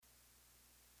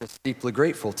Just deeply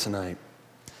grateful tonight.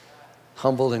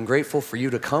 Humbled and grateful for you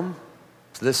to come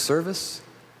to this service,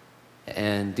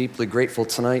 and deeply grateful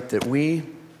tonight that we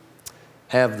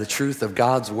have the truth of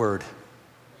God's Word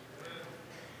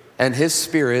and His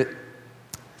Spirit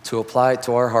to apply it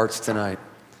to our hearts tonight.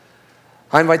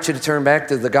 I invite you to turn back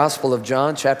to the Gospel of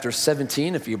John, chapter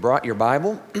 17, if you brought your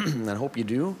Bible, and I hope you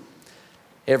do.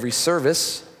 Every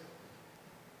service,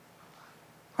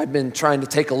 I've been trying to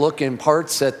take a look in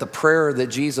parts at the prayer that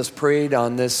Jesus prayed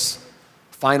on this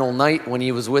final night when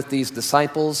He was with these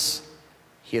disciples.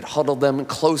 He had huddled them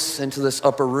close into this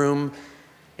upper room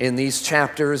in these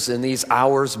chapters, in these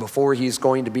hours before He's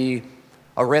going to be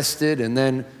arrested and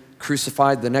then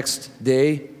crucified the next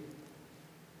day.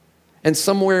 And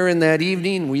somewhere in that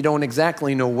evening, we don't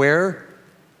exactly know where,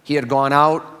 He had gone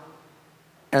out,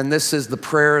 and this is the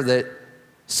prayer that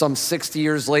some 60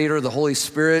 years later, the Holy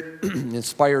Spirit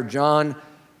inspired John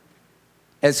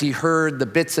as he heard the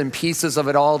bits and pieces of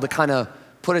it all to kind of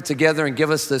put it together and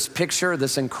give us this picture,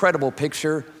 this incredible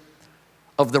picture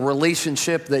of the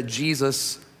relationship that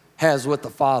Jesus has with the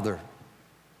Father.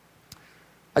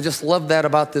 I just love that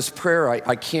about this prayer.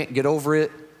 I can't get over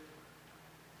it.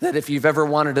 That if you've ever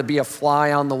wanted to be a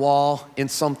fly on the wall in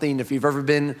something, if you've ever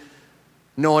been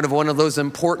knowing of one of those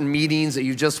important meetings that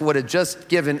you just would have just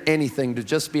given anything to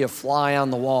just be a fly on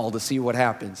the wall to see what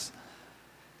happens.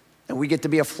 And we get to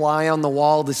be a fly on the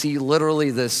wall to see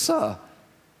literally this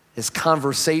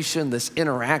conversation, this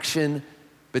interaction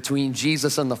between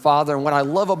Jesus and the Father. And what I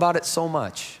love about it so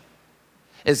much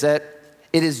is that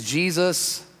it is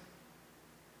Jesus.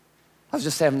 I was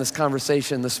just having this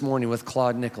conversation this morning with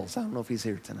Claude Nichols. I don't know if he's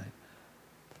here tonight.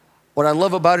 What I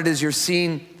love about it is you're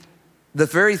seeing the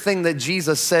very thing that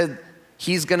Jesus said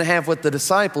He's going to have with the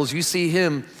disciples. You see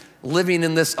Him living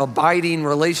in this abiding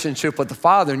relationship with the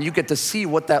Father, and you get to see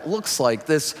what that looks like.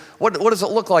 What does it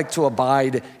look like to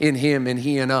abide in Him and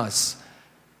He in us?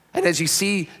 And as you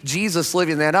see Jesus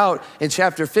living that out, in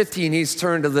chapter 15, He's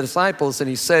turned to the disciples and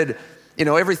He said, you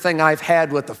know, everything I've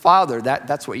had with the Father,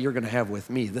 that's what you're going to have with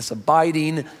me. This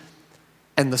abiding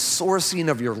and the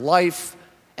sourcing of your life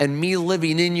and me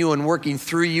living in you and working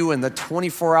through you in the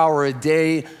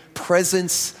 24-hour-a-day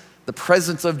presence, the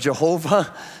presence of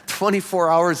Jehovah, 24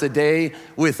 hours a day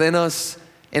within us,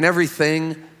 and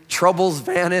everything, troubles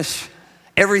vanish,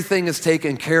 everything is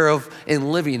taken care of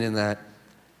in living in that.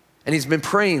 And He's been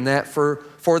praying that for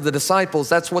the disciples.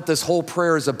 That's what this whole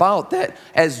prayer is about, that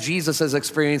as Jesus has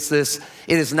experienced this,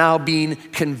 it is now being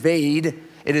conveyed,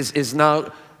 it is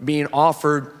now being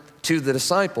offered to the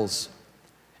disciples.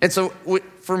 And so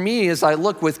for me, as I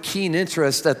look with keen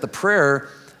interest at the prayer,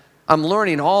 I'm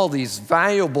learning all these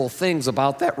valuable things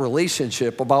about that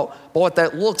relationship, about what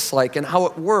that looks like and how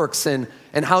it works and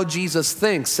how Jesus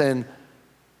thinks. And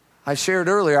I shared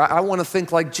earlier, I want to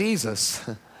think like Jesus.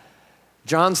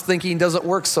 John's thinking doesn't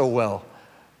work so well.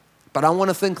 But I want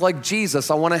to think like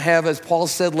Jesus. I want to have, as Paul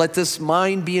said, let this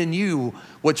mind be in you,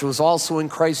 which was also in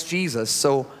Christ Jesus.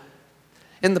 So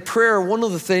in the prayer, one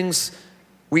of the things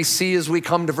we see as we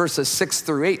come to verses 6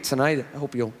 through 8 tonight, I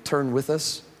hope you'll turn with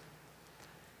us.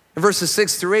 In verses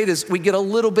 6 through 8 is we get a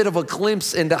little bit of a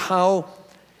glimpse into how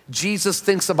Jesus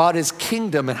thinks about His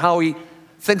kingdom and how He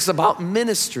thinks about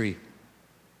ministry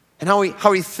and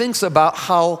how he thinks about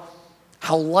how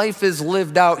life is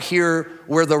lived out here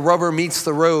where the rubber meets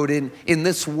the road in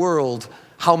this world,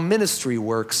 how ministry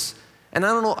works. And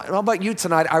I don't know about you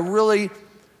tonight, I really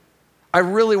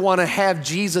want to have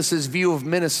Jesus' view of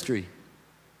ministry.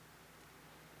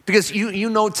 Because you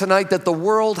know tonight that the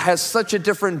world has such a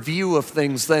different view of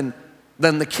things than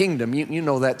the kingdom. You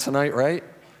know that tonight, right?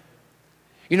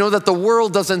 You know that the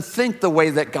world doesn't think the way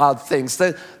that God thinks.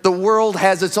 That the world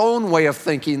has its own way of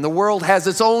thinking. The world has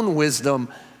its own wisdom.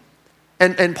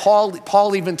 And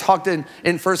Paul even talked in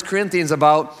 1 Corinthians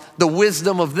about the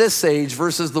wisdom of this age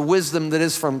versus the wisdom that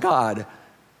is from God.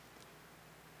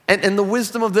 And the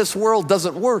wisdom of this world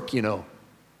doesn't work, you know.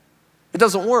 It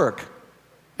doesn't work.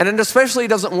 And it especially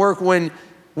doesn't work when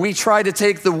we try to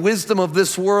take the wisdom of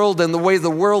this world and the way the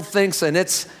world thinks and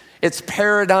its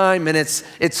paradigm and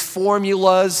its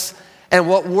formulas and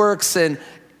what works. And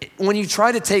when you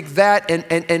try to take that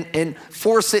and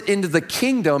force it into the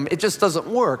kingdom, it just doesn't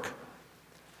work.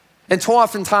 And too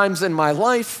oftentimes in my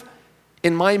life,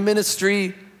 in my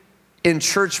ministry, in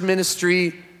church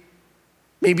ministry,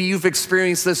 maybe you've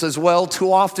experienced this as well.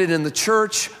 Too often in the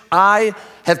church, I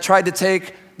have tried to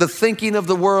take the thinking of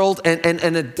the world and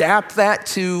adapt that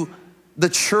to the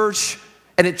church,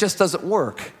 and it just doesn't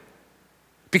work.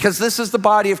 Because this is the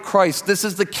body of Christ, this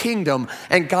is the kingdom,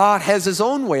 and God has His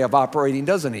own way of operating,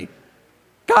 doesn't He?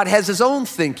 God has His own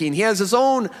thinking, He has His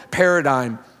own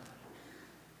paradigm.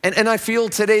 And I feel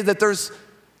today that there's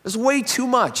way too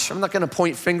much. I'm not going to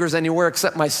point fingers anywhere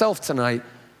except myself tonight,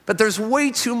 but there's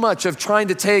way too much of trying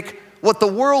to take what the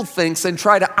world thinks and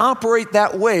try to operate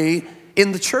that way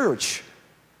in the church,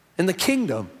 in the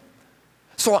kingdom.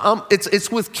 So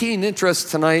it's with keen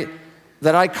interest tonight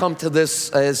that I come to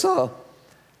this, as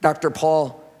Dr.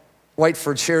 Paul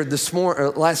Whiteford shared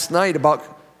last night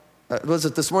about,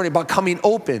 this morning, about coming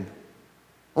open.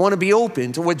 I want to be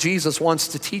open to what Jesus wants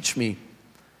to teach me.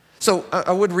 So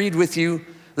I would read with you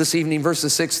this evening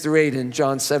verses 6-8 in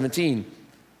John 17.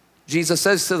 Jesus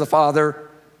says to the Father,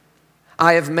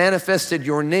 I have manifested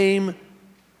your name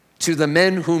to the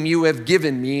men whom you have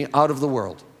given me out of the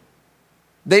world.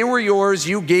 They were yours,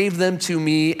 you gave them to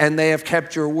me, and they have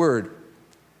kept your word.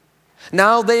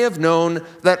 Now they have known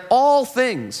that all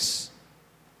things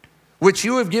which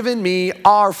you have given me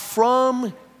are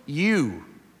from you.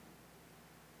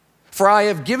 For I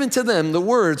have given to them the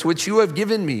words which you have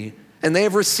given me, and they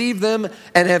have received them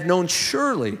and have known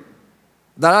surely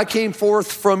that I came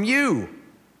forth from you,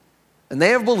 and they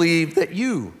have believed that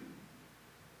you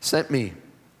sent me.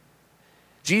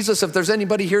 Jesus, if there's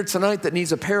anybody here tonight that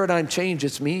needs a paradigm change,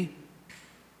 it's me.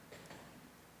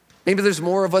 Maybe there's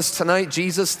more of us tonight,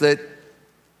 Jesus, that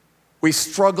we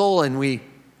struggle and we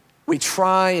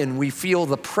try and we feel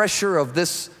the pressure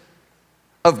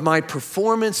of my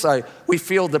performance. We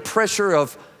feel the pressure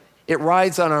of it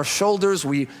rides on our shoulders.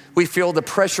 We feel the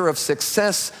pressure of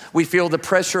success. We feel the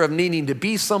pressure of needing to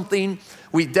be something.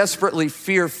 We desperately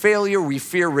fear failure. We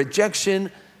fear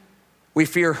rejection. We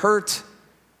fear hurt.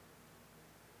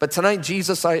 But tonight,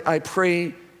 Jesus, I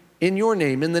pray in your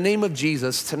name, in the name of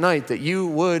Jesus tonight, that you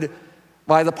would,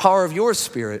 by the power of your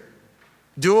Spirit,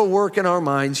 do a work in our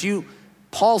minds.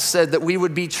 Paul said that we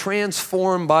would be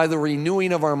transformed by the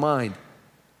renewing of our mind.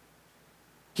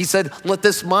 He said, let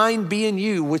this mind be in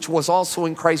you, which was also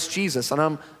in Christ Jesus. And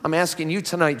I'm asking you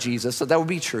tonight, Jesus, that would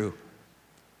be true.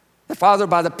 That, Father,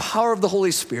 by the power of the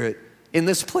Holy Spirit in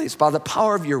this place, by the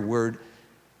power of your word,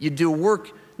 you do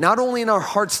work not only in our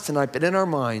hearts tonight, but in our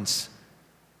minds.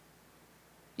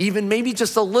 Even maybe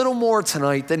just a little more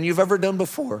tonight than you've ever done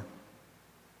before.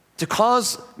 To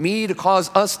cause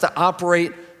us to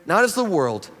operate not as the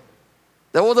world,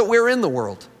 that we're in the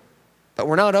world, but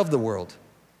we're not of the world.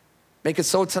 Make it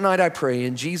so tonight, I pray,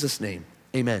 in Jesus' name,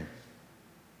 amen.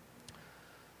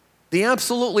 The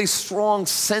absolutely strong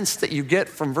sense that you get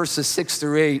from verses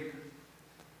 6-8,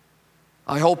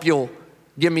 I hope you'll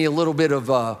give me a little bit of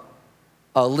a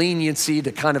leniency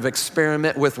to kind of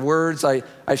experiment with words. I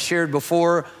shared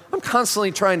before, I'm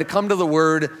constantly trying to come to the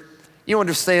Word. You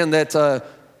understand that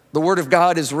the Word of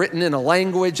God is written in a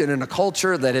language and in a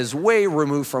culture that is way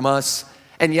removed from us,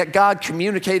 and yet God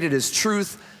communicated His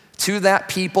truth to that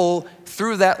people,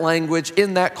 through that language,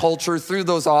 in that culture, through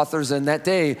those authors in that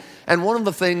day. And one of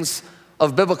the things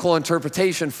of biblical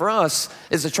interpretation for us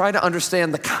is to try to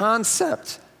understand the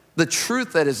concept, the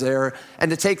truth that is there, and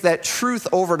to take that truth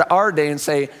over to our day and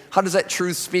say, how does that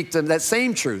truth speak to that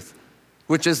same truth,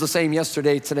 which is the same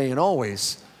yesterday, today, and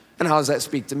always? And how does that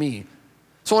speak to me?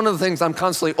 So one of the things I'm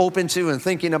constantly open to and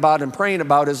thinking about and praying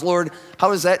about is, Lord,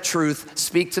 how does that truth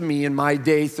speak to me in my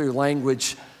day through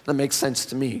language that makes sense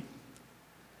to me?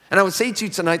 And I would say to you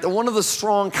tonight that one of the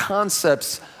strong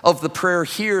concepts of the prayer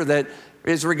here that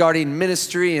is regarding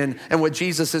ministry and what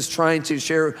Jesus is trying to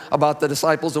share about the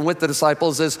disciples and with the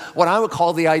disciples is what I would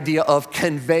call the idea of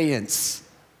conveyance,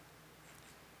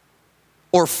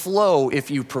 or flow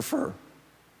if you prefer.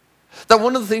 That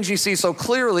one of the things you see so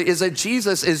clearly is that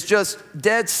Jesus is just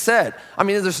dead set. I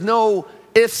mean, there's no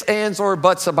ifs, ands, or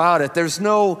buts about it. There's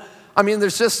no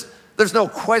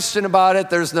question about it.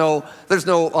 There's no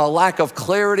lack of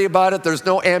clarity about it. There's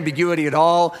no ambiguity at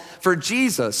all. For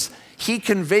Jesus, he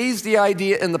conveys the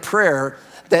idea in the prayer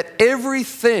that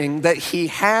everything that he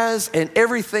has and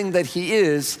everything that he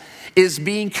is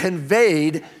being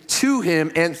conveyed to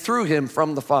him and through him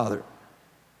from the Father.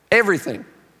 Everything.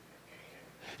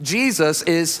 Jesus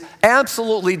is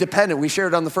absolutely dependent. We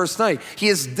shared on the first night. He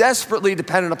is desperately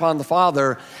dependent upon the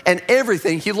Father, and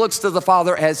everything, he looks to the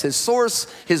Father as his source,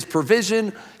 his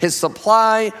provision, his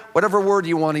supply, whatever word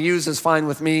you want to use is fine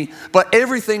with me, but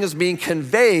everything is being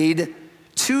conveyed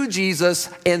to Jesus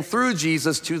and through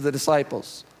Jesus to the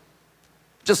disciples.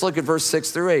 Just look at verse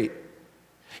 6-8.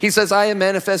 He says, I have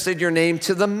manifested your name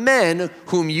to the men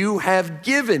whom you have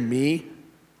given me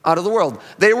out of the world.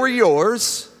 They were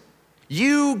yours.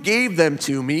 You gave them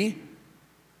to me,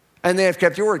 and they have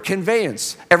kept your word.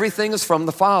 Conveyance. Everything is from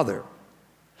the Father.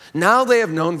 Now they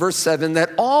have known, verse 7,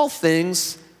 that all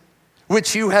things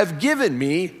which you have given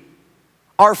me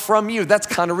are from you. That's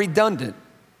kind of redundant.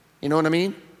 You know what I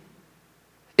mean?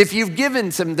 If you've given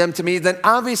them to me, then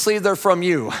obviously they're from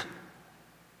you.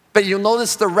 But you'll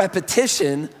notice the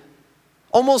repetition,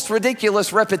 almost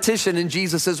ridiculous repetition in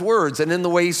Jesus' words and in the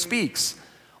way he speaks.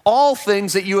 All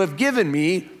things that you have given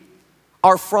me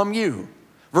are from you.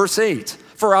 Verse 8,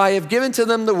 for I have given to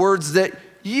them the words that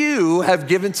you have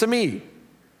given to me.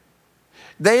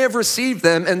 They have received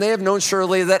them, and they have known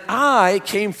surely that I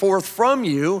came forth from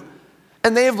you,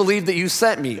 and they have believed that you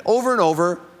sent me. Over and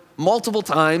over, multiple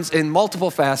times, in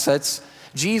multiple facets,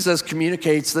 Jesus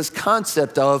communicates this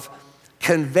concept of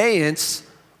conveyance,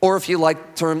 or if you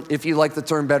like the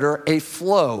term better, a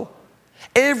flow.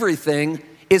 Everything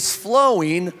is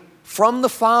flowing from the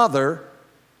Father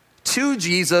to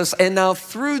Jesus, and now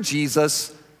through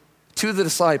Jesus to the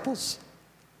disciples.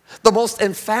 The most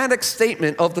emphatic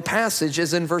statement of the passage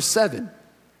is in verse 7.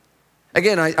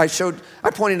 Again, I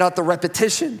pointed out the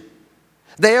repetition.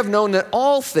 They have known that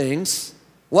all things,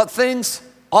 what things?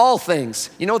 All things.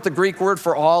 You know what the Greek word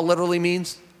for all literally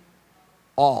means?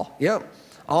 All. Yep.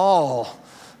 All.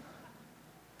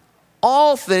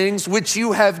 All things which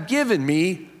you have given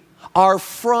me are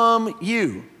from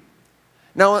you.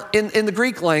 Now, in the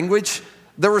Greek language,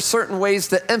 there were certain ways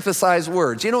to emphasize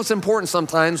words. You know, it's important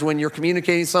sometimes when you're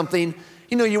communicating something,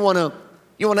 you want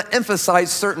to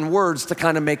emphasize certain words to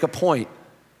kind of make a point.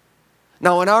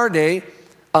 Now, in our day,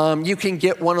 you can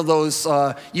get one of those,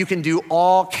 you can do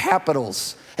all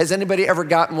capitals. Has anybody ever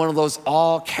gotten one of those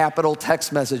all capital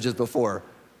text messages before?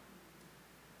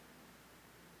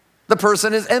 The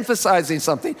person is emphasizing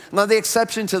something. Now, the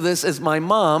exception to this is my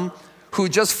mom, who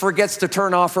just forgets to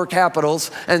turn off her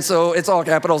capitals, and so it's all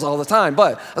capitals all the time.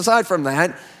 But aside from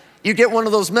that, you get one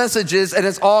of those messages and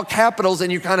it's all capitals and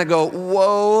you kind of go,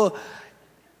 whoa,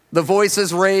 the voice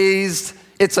is raised,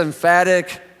 it's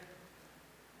emphatic.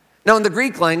 Now in the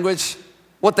Greek language,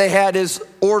 what they had is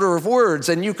order of words,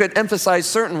 and you could emphasize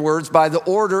certain words by the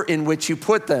order in which you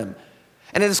put them.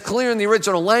 And it is clear in the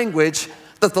original language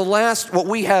that what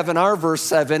we have in our verse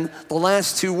 7, the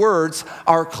last two words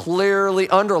are clearly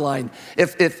underlined.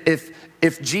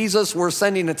 If Jesus were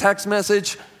sending a text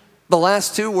message, the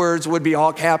last two words would be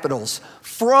all capitals.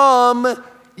 From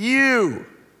you.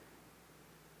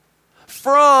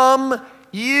 From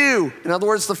you. In other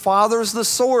words, the Father is the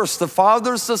source. The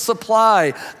Father is the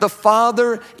supply. The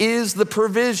Father is the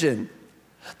provision.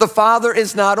 The Father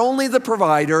is not only the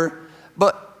provider,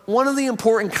 but one of the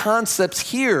important concepts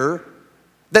here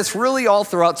that's really all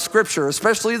throughout Scripture,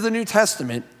 especially the New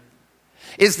Testament,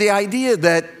 is the idea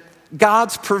that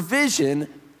God's provision,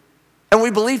 and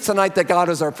we believe tonight that God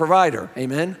is our provider,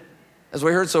 amen? As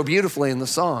we heard so beautifully in the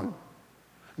song.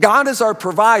 God is our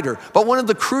provider, but one of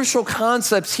the crucial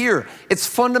concepts here, it's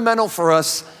fundamental for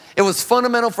us, it was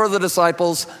fundamental for the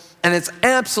disciples, and it's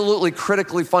absolutely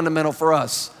critically fundamental for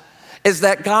us, is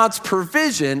that God's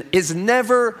provision is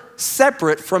never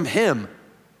separate from Him.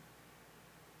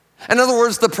 In other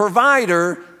words, the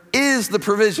provider is the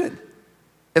provision,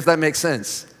 if that makes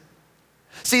sense.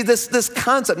 See, this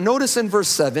concept, notice in verse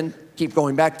 7, keep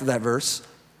going back to that verse,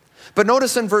 but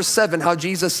notice in verse 7 how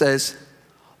Jesus says,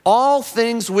 all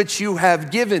things which you have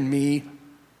given me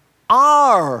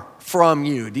are from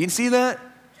you. Do you see that?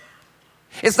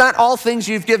 It's not all things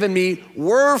you've given me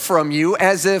were from you,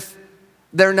 as if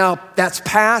they're now, that's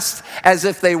past, as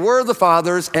if they were the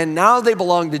Father's and now they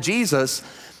belong to Jesus.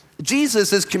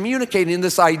 Jesus is communicating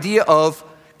this idea of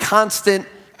constant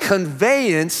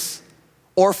conveyance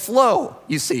or flow,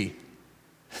 you see.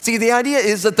 See, the idea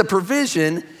is that the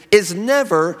provision is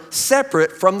never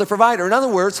separate from the provider. In other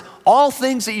words, all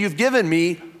things that you've given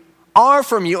me are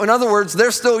from you. In other words, they're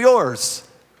still yours,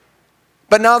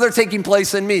 but now they're taking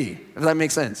place in me, if that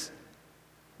makes sense.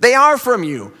 They are from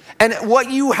you. And what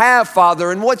you have,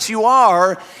 Father, and what you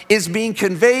are is being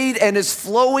conveyed and is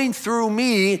flowing through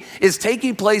me, is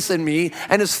taking place in me,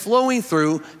 and is flowing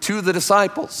through to the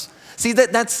disciples. See,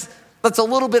 that's a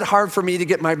little bit hard for me to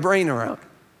get my brain around,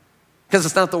 because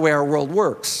it's not the way our world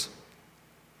works.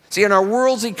 See, in our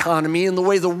world's economy and the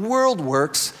way the world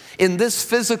works, in this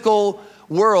physical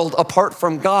world apart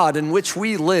from God in which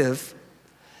we live,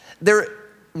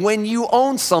 when you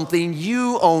own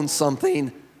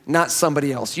something, not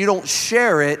somebody else. You don't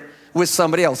share it with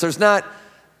somebody else. There's not,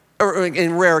 or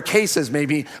in rare cases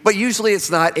maybe, but usually it's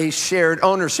not a shared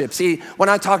ownership. See, when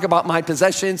I talk about my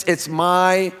possessions, it's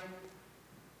my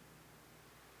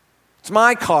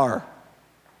car.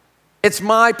 It's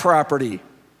my property.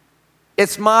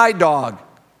 It's my dog.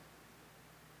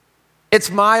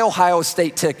 It's my Ohio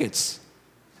State tickets.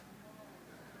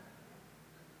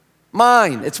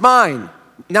 Mine. It's mine.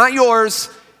 Not yours.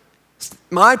 It's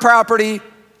my property,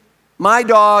 my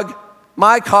dog,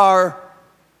 my car,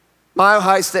 my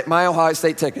Ohio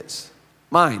State tickets.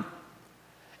 mine.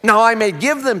 Now I may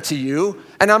give them to you,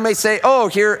 and I may say, oh,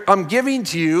 here, I'm giving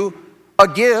to you a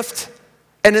gift.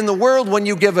 And in the world, when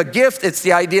you give a gift, it's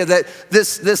the idea that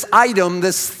this item,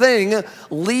 this thing,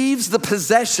 leaves the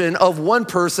possession of one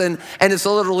person and is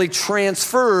literally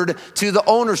transferred to the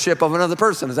ownership of another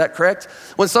person. Is that correct?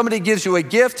 When somebody gives you a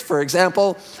gift, for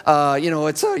example,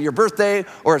 it's your birthday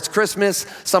or it's Christmas,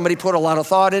 somebody put a lot of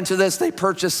thought into this, they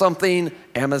purchased something,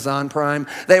 Amazon Prime,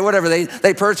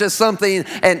 they purchased something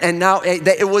and now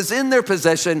it was in their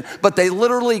possession, but they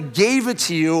literally gave it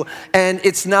to you and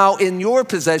it's now in your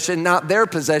possession, not their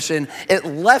possession. It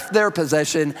left their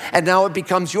possession and now it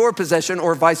becomes your possession,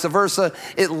 or vice versa.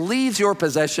 It leaves your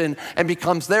possession and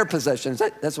becomes their possession.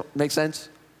 That's what makes sense?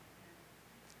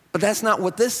 But that's not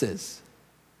what this is.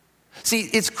 See,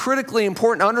 it's critically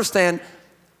important to understand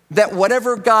that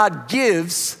whatever God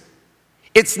gives,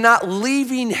 it's not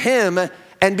leaving him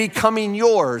and becoming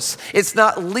yours. It's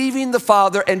not leaving the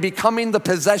Father and becoming the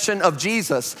possession of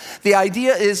Jesus. The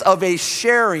idea is of a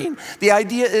sharing. The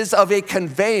idea is of a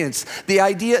conveyance. The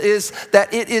idea is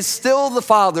that it is still the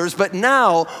Father's, but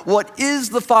now what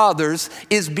is the Father's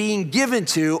is being given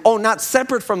to, not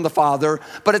separate from the Father,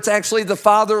 but it's actually the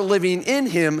Father living in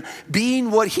him, being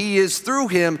what he is through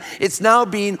him. It's now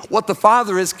being what the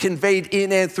Father is conveyed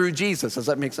in and through Jesus. Does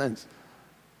that make sense?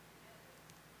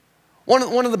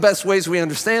 One of the best ways we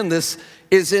understand this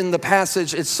is in the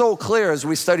passage. It's so clear as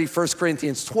we study 1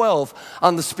 Corinthians 12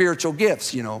 on the spiritual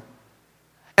gifts,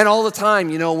 And all the time,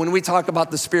 when we talk about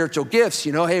the spiritual gifts,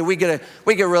 hey, we get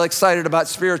really excited about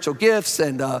spiritual gifts,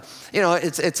 and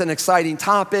it's an exciting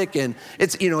topic, and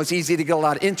it's easy to get a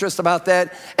lot of interest about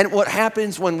that. And what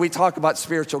happens when we talk about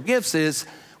spiritual gifts is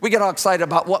we get all excited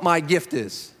about what my gift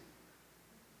is.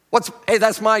 Hey,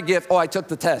 that's my gift. Oh, I took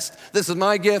the test. This is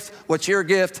my gift. What's your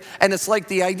gift? And it's like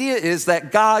the idea is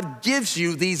that God gives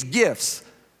you these gifts.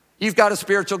 You've got a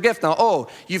spiritual gift now. Oh,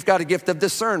 you've got a gift of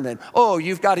discernment. Oh,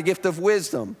 you've got a gift of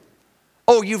wisdom.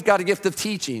 Oh, you've got a gift of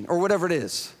teaching, or whatever it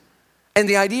is. And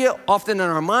the idea often in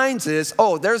our minds is,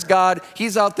 oh, there's God.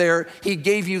 He's out there. He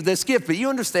gave you this gift. But you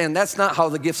understand that's not how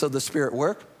the gifts of the Spirit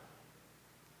work.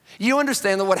 You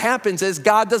understand that what happens is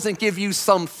God doesn't give you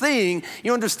something.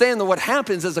 You understand that what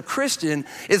happens as a Christian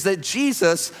is that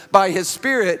Jesus, by his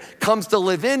Spirit, comes to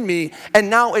live in me. And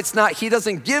now it's not, he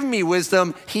doesn't give me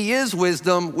wisdom. He is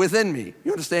wisdom within me.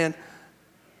 You understand?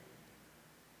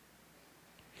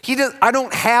 I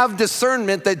don't have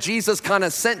discernment that Jesus kind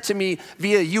of sent to me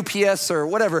via UPS or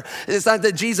whatever. It's not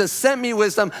that Jesus sent me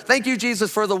wisdom. Thank you,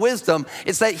 Jesus, for the wisdom.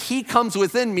 It's that he comes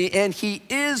within me and he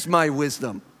is my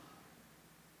wisdom.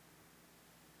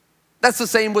 That's the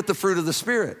same with the fruit of the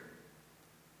Spirit.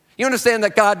 You understand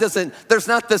that there's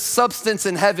not this substance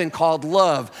in heaven called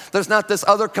love. There's not this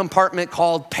other compartment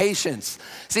called patience.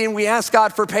 See, and we ask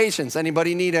God for patience.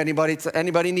 Anybody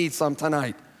need some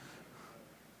tonight?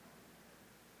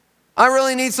 I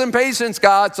really need some patience,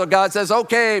 God. So God says,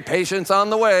 okay, patience on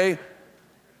the way.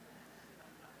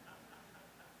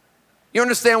 You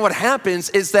understand what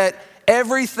happens is that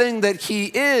everything that he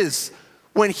is,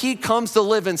 when he comes to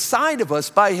live inside of us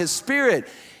by his Spirit,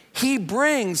 he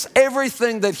brings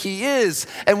everything that he is.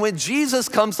 And when Jesus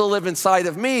comes to live inside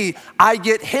of me, I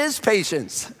get his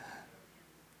patience.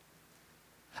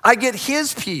 I get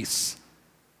his peace.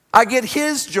 I get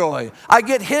his joy. I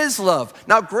get his love.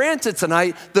 Now, granted,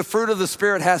 tonight, the fruit of the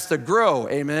Spirit has to grow.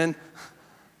 Amen.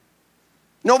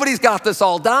 Nobody's got this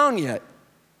all down yet.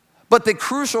 But the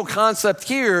crucial concept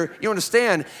here, you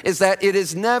understand, is that it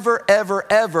is never, ever,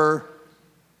 ever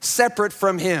separate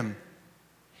from him.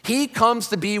 He comes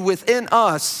to be within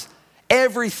us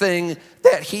everything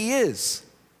that he is.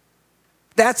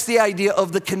 That's the idea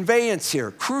of the conveyance here.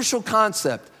 Crucial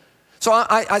concept. So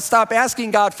I stop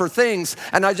asking God for things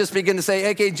and I just begin to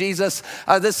say, okay, Jesus,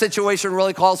 this situation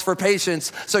really calls for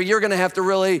patience. So you're going to have to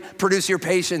really produce your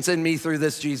patience in me through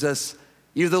this, Jesus.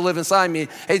 You that live inside me.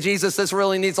 Hey, Jesus, this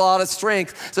really needs a lot of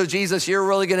strength. So Jesus, you're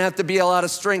really going to have to be a lot of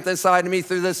strength inside of me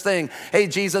through this thing. Hey,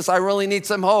 Jesus, I really need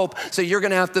some hope. So you're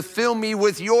going to have to fill me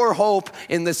with your hope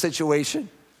in this situation.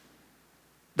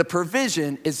 The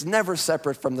provision is never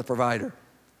separate from the provider.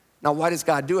 Now, why does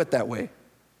God do it that way?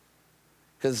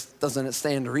 Because doesn't it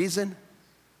stand to reason?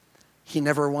 He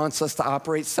never wants us to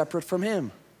operate separate from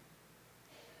him.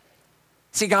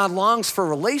 See, God longs for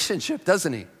relationship,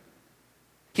 doesn't he?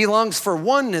 He longs for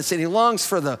oneness, and he longs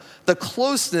for the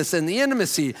closeness and the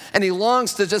intimacy, and he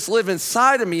longs to just live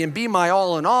inside of me and be my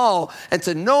all in all and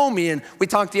to know me. And we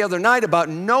talked the other night about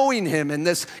knowing him and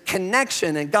this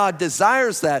connection, and God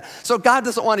desires that. So God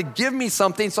doesn't want to give me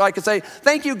something so I can say,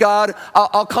 thank you, God,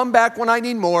 I'll come back when I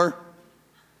need more.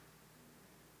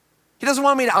 He doesn't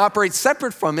want me to operate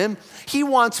separate from him. He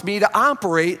wants me to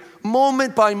operate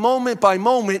moment by moment by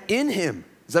moment in him.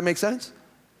 Does that make sense?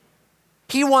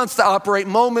 He wants to operate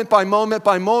moment by moment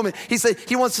by moment.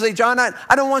 He wants to say, John,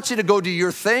 I don't want you to go do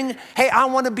your thing. Hey, I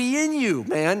want to be in you,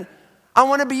 man. I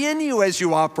want to be in you as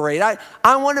you operate.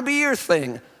 I want to be your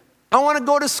thing. I want to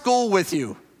go to school with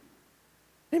you.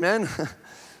 Amen.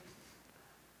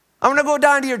 I want to go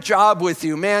down to your job with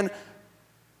you, man.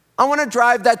 I want to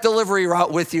drive that delivery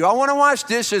route with you. I want to wash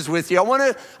dishes with you. I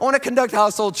want to conduct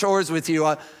household chores with you.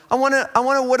 I want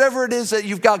to whatever it is that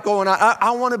you've got going on.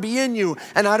 I want to be in you,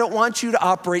 and I don't want you to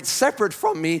operate separate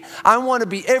from me. I want to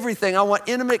be everything. I want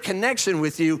intimate connection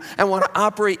with you. I want to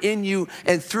operate in you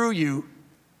and through you.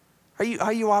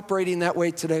 Are you operating that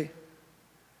way today?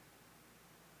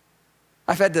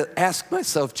 I've had to ask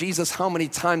myself, Jesus, how many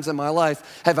times in my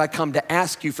life have I come to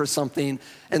ask you for something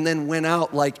and then went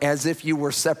out like as if you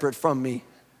were separate from me?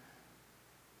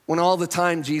 When all the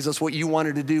time, Jesus, what you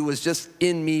wanted to do was just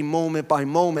in me moment by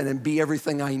moment and be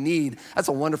everything I need. That's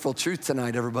a wonderful truth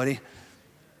tonight, everybody.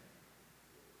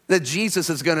 That Jesus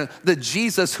the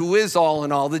Jesus who is all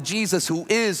in all, the Jesus who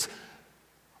is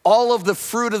all of the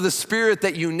fruit of the Spirit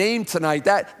that you named tonight,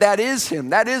 that is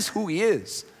him. That is who he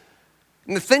is.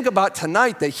 And to think about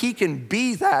tonight that he can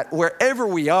be that wherever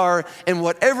we are and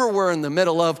whatever we're in the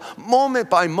middle of, moment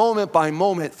by moment by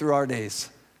moment through our days.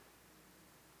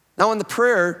 Now in the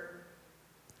prayer,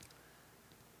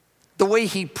 the way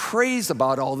he prays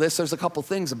about all this, there's a couple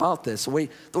things about this. The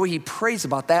way he prays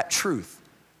about that truth,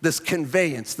 this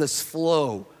conveyance, this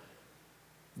flow,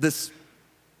 this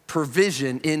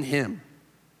provision in him.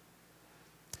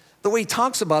 The way he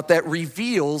talks about that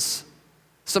reveals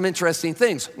some interesting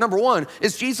things. Number one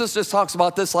is Jesus just talks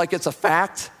about this like it's a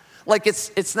fact. Like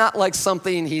it's not like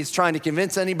something he's trying to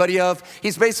convince anybody of.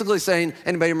 He's basically saying,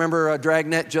 anybody remember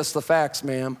Dragnet? Just the facts,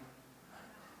 ma'am.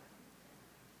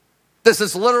 This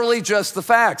is literally just the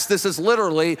facts. This is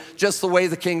literally just the way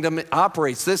the kingdom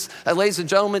operates. This, ladies and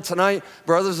gentlemen, tonight,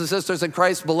 brothers and sisters in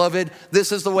Christ, beloved,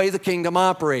 this is the way the kingdom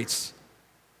operates.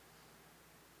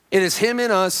 It is him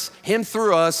in us, him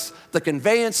through us, the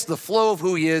conveyance, the flow of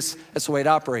who he is. That's the way it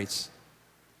operates.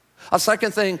 A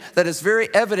second thing that is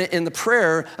very evident in the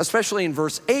prayer, especially in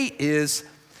verse 8, is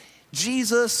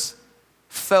Jesus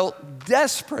felt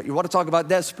desperate. You want to talk about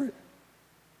desperate?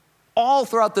 All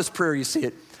throughout this prayer you see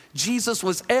it. Jesus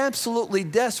was absolutely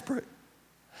desperate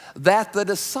that the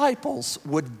disciples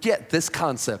would get this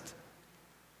concept.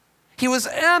 He was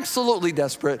absolutely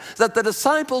desperate that the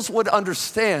disciples would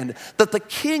understand that the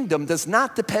kingdom does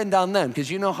not depend on them,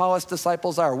 because you know how us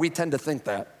disciples are. We tend to think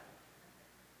that,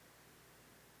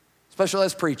 especially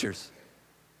as preachers.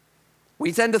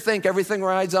 We tend to think everything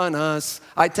rides on us.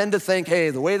 I tend to think,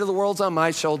 hey, the weight of the world's on my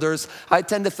shoulders. I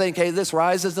tend to think, hey, this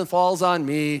rises and falls on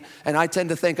me. And I tend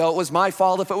to think, oh, it was my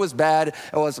fault if it was bad.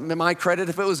 It was my credit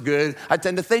if it was good. I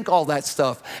tend to think all that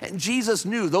stuff. And Jesus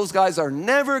knew those guys are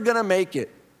never going to make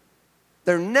it.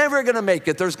 They're never going to make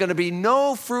it. There's going to be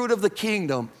no fruit of the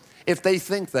kingdom if they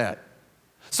think that.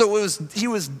 So he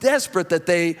was desperate that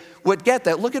they would get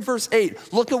that. Look at verse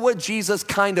 8. Look at what Jesus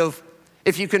kind of,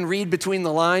 if you can read between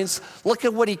the lines, look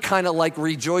at what he kind of like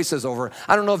rejoices over.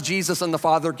 I don't know if Jesus and the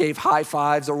Father gave high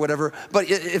fives or whatever, but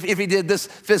if he did this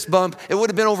fist bump, it would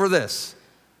have been over this.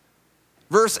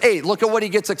 Verse 8, look at what he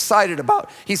gets excited about.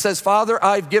 He says, Father,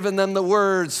 I've given them the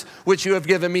words which you have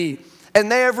given me,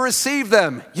 and they have received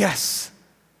them. Yes.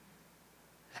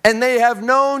 And they have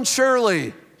known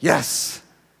surely, yes,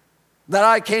 that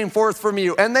I came forth from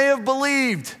you. And they have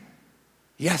believed,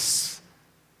 yes,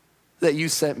 that you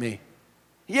sent me.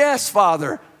 Yes,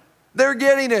 Father, they're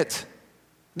getting it.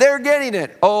 They're getting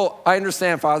it. Oh, I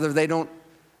understand, Father, they don't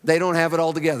have it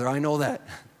all together. I know that.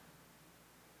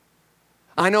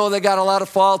 I know they got a lot of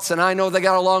faults, and I know they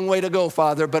got a long way to go,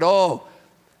 Father, but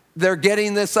they're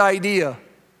getting this idea.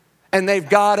 And they've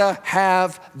got to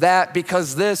have that,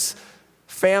 because this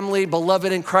family,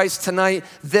 beloved in Christ tonight,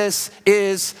 this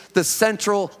is the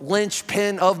central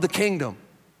linchpin of the kingdom.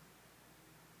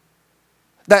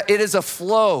 That it is a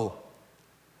flow.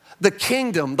 The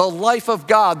kingdom, the life of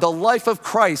God, the life of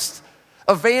Christ,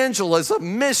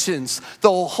 evangelism, missions,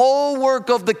 the whole work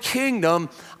of the kingdom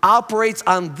operates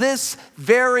on this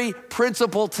very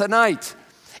principle tonight.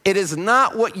 It is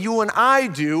not what you and I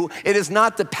do. It is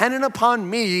not dependent upon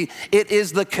me. It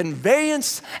is the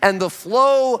conveyance and the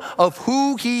flow of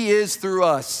who he is through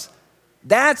us.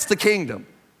 That's the kingdom.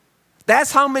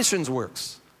 That's how missions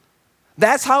works.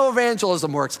 That's how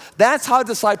evangelism works. That's how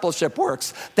discipleship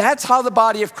works. That's how the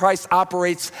body of Christ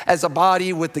operates as a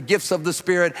body with the gifts of the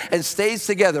Spirit and stays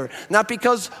together. Not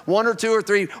because one or two or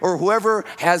three or whoever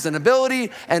has an ability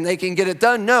and they can get it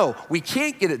done. No, we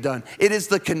can't get it done. It is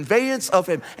the conveyance of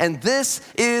Him. And this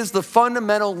is the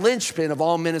fundamental linchpin of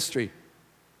all ministry.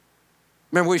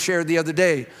 Remember we shared the other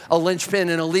day, a linchpin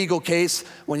in a legal case.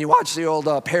 When you watch the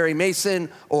old Perry Mason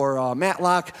or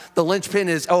Matlock, the linchpin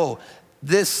is,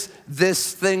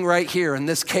 this thing right here in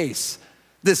this case,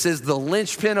 this is the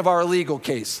linchpin of our legal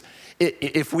case.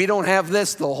 If we don't have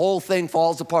this, the whole thing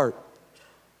falls apart.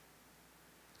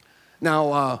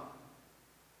 Now,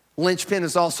 linchpin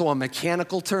is also a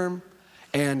mechanical term,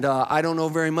 and I don't know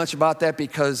very much about that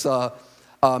because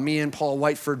me and Paul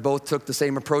Whiteford both took the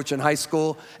same approach in high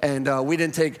school, and we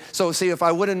didn't take, so see, if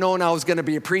I would have known I was gonna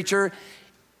be a preacher,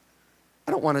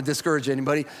 I don't want to discourage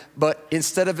anybody, but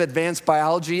instead of advanced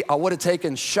biology, I would have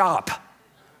taken shop.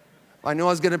 If I knew I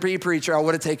was going to be a preacher, I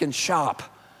would have taken shop.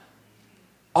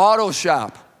 Auto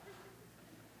shop.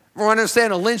 You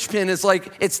understand, a linchpin is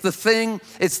like, it's the thing,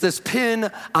 it's this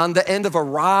pin on the end of a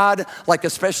rod, like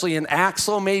especially an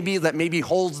axle maybe, that maybe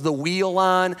holds the wheel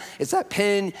on. It's that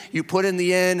pin you put in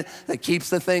the end that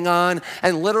keeps the thing on.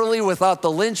 And literally without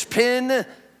the linchpin,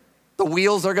 the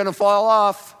wheels are going to fall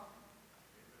off.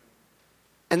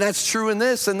 And that's true in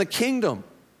the kingdom.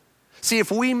 See,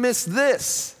 if we miss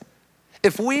this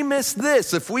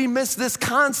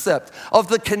concept of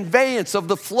the conveyance, of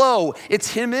the flow,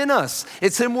 it's Him in us.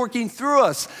 It's Him working through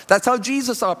us. That's how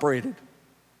Jesus operated.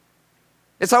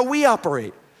 It's how we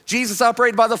operate. Jesus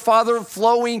operated by the Father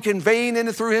flowing, conveying in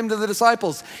and through Him to the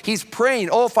disciples. He's praying,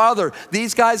 oh Father,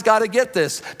 these guys got to get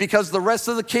this because the rest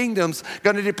of the kingdom's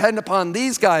going to depend upon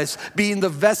these guys being the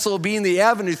vessel, being the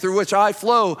avenue through which I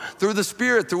flow, through the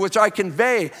Spirit, through which I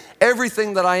convey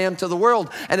everything that I am to the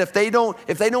world. And if they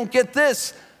don't get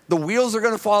this, the wheels are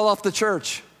going to fall off the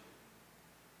church.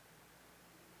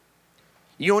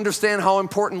 You understand how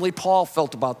importantly Paul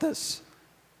felt about this.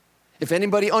 If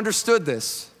anybody understood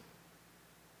this,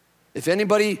 if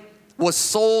anybody was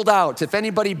sold out, if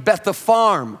anybody bet the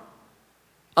farm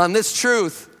on this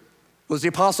truth, it was the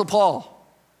Apostle Paul.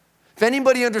 If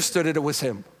anybody understood it, it was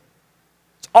him.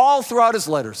 It's all throughout his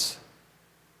letters.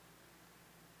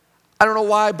 I don't know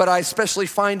why, but I especially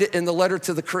find it in the letter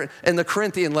to the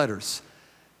Corinthian letters.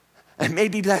 And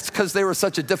maybe that's because they were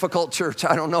such a difficult church.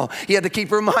 I don't know. He had to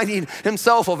keep reminding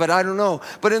himself of it. I don't know.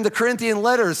 But in the Corinthian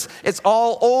letters, it's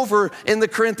all over in the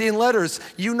Corinthian letters.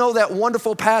 You know that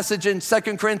wonderful passage in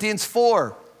 2 Corinthians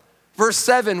 4, verse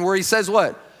 7, where he says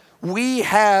what? We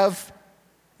have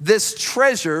this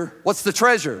treasure. What's the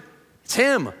treasure? It's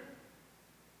Him.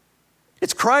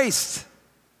 It's Christ.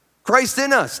 Christ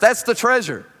in us. That's the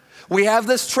treasure. We have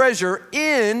this treasure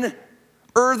in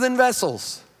earthen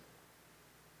vessels.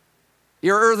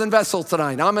 You're an earthen vessel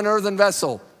tonight. I'm an earthen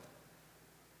vessel.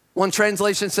 One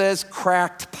translation says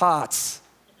cracked pots.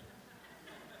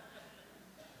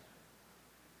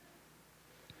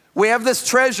 We have this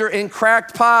treasure in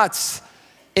cracked pots,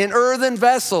 in earthen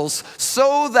vessels,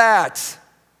 so that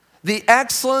the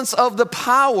excellence of the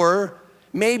power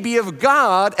may be of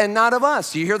God and not of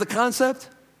us. You hear the concept?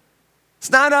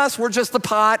 It's not us, we're just the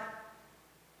pot.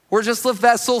 We're just the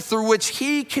vessel through which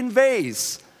He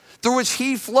conveys, through which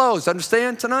He flows.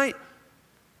 Understand tonight?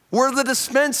 We're the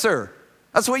dispenser.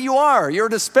 That's what you are. You're a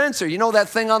dispenser. You know that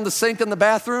thing on the sink in the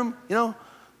bathroom? You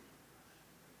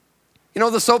know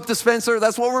the soap dispenser?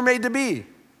 That's what we're made to be.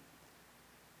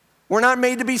 We're not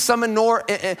made to be some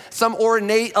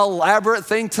ornate, elaborate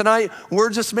thing tonight. We're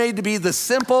just made to be the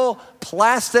simple,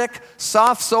 plastic,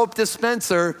 soft soap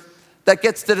dispenser that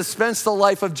gets to dispense the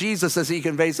life of Jesus as He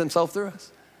conveys Himself through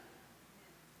us.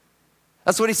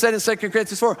 That's what he said in 2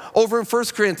 Corinthians 4. Over in 1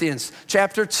 Corinthians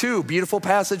chapter 2, beautiful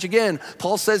passage again.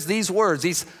 Paul says these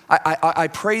words. I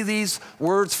pray these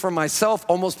words for myself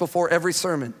almost before every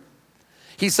sermon.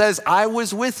 He says, I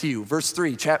was with you, verse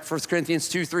 3, 1 Corinthians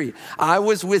 2:3. I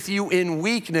was with you in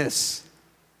weakness,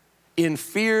 in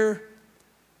fear,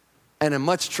 and in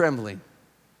much trembling.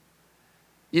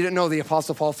 You didn't know the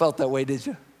Apostle Paul felt that way, did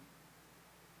you?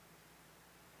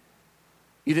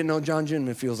 You didn't know John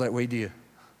Ginman feels that way, do you?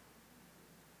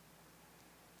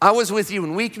 I was with you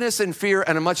in weakness and fear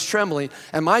and in much trembling,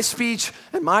 and my speech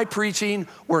and my preaching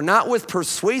were not with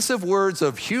persuasive words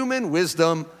of human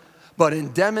wisdom, but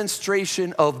in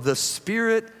demonstration of the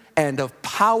Spirit and of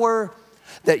power,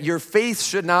 that your faith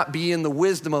should not be in the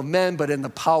wisdom of men, but in the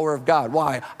power of God.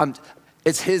 Why?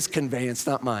 It's His conveyance,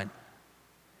 not mine.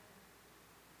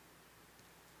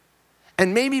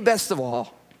 And maybe best of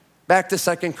all, back to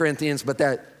 2 Corinthians, but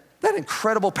that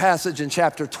incredible passage in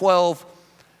chapter 12,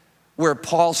 where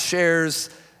Paul shares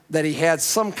that he had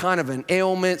some kind of an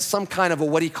ailment, some kind of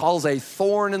what he calls a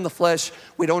thorn in the flesh.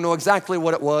 We don't know exactly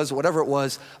what it was, whatever it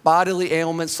was, bodily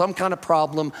ailment, some kind of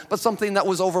problem, but something that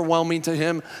was overwhelming to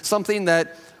him, something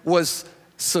that was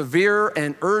severe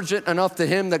and urgent enough to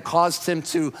him that caused him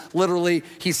to literally,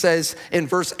 he says in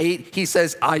verse 8, he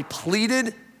says, I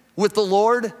pleaded with the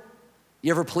Lord.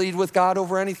 You ever plead with God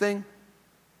over anything?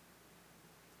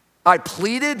 I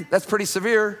pleaded, that's pretty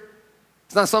severe.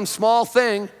 It's not some small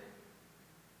thing.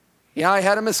 Yeah, I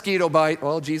had a mosquito bite.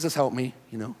 Well, Jesus help me,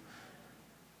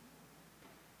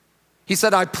 He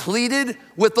said, I pleaded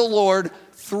with the Lord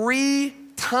 3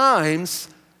 times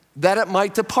that it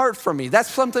might depart from me. That's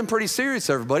something pretty serious,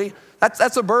 everybody.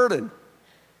 That's a burden.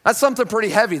 That's something pretty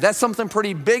heavy. That's something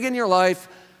pretty big in your life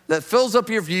that fills up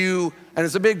your view and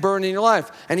is a big burden in your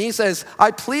life. And he says,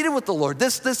 I pleaded with the Lord.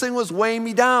 This thing was weighing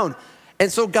me down.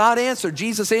 And so God answered.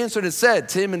 Jesus answered and said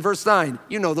to him in verse 9,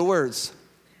 you know the words,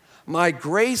 my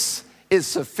grace is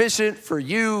sufficient for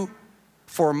you,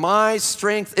 for my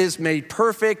strength is made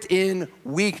perfect in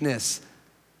weakness.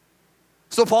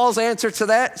 So Paul's answer to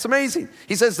that, it's amazing.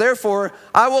 He says, therefore,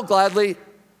 I will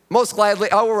most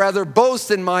gladly, I will rather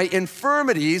boast in my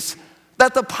infirmities,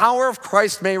 that the power of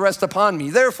Christ may rest upon me.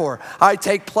 Therefore, I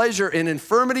take pleasure in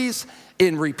infirmities,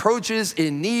 in reproaches,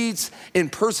 in needs, in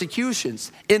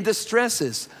persecutions, in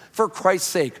distresses, for Christ's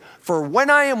sake. For when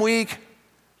I am weak,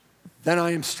 then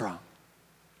I am strong.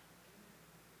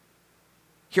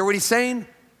 Hear what he's saying?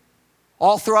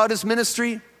 All throughout his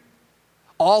ministry,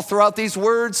 all throughout these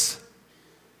words,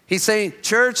 he's saying,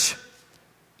 church,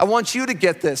 I want you to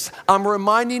get this. I'm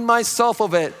reminding myself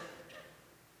of it.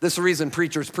 This is the reason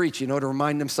preachers preach, to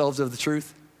remind themselves of the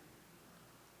truth.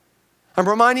 I'm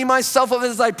reminding myself of it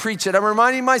as I preach it. I'm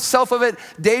reminding myself of it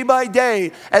day by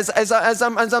day as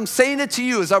I'm saying it to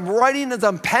you, as I'm writing, as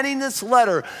I'm penning this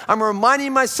letter. I'm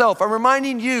reminding myself, I'm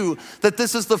reminding you that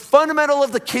this is the fundamental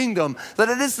of the kingdom, that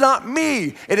it is not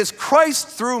me, it is Christ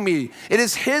through me. It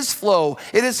is his flow,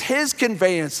 it is his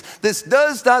conveyance. This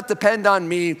does not depend on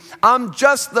me. I'm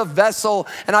just the vessel,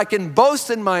 and I can boast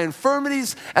in my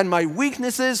infirmities and my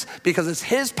weaknesses because it's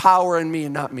his power in me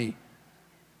and not me.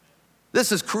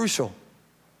 This is crucial.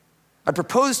 I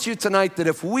propose to you tonight that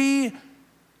if we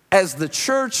as the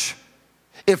church,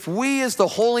 if we as the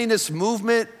holiness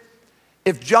movement,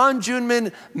 if John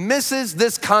Juneman misses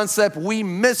this concept, we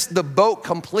miss the boat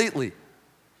completely.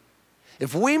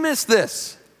 If we miss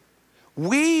this,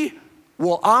 we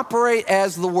will operate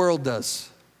as the world does.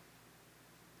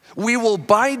 We will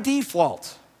by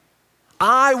default,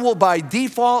 I will by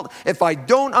default, if I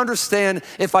don't understand,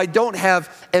 if I don't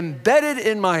have embedded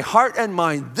in my heart and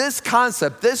mind this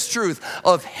concept, this truth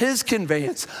of his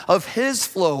conveyance, of his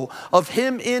flow, of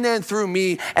him in and through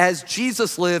me as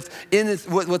Jesus lived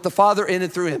with the Father in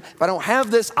and through him. If I don't have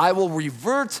this, I will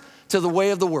revert to the way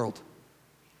of the world.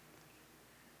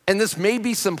 And this may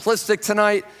be simplistic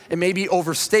tonight. It may be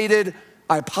overstated.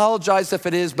 I apologize if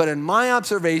it is, but in my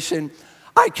observation,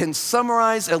 I can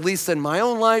summarize, at least in my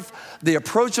own life, the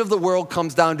approach of the world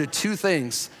comes down to 2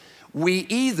 things.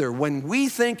 When we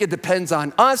think it depends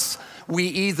on us, we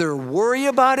either worry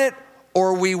about it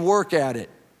or we work at it.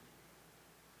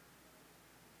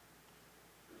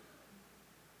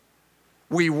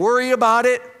 We worry about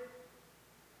it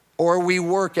or we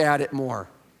work at it more,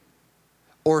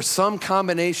 or some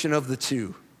combination of the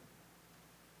 2.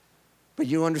 But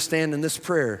you understand in this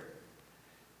prayer,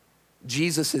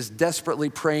 Jesus is desperately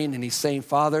praying and he's saying,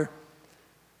 Father,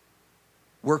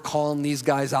 we're calling these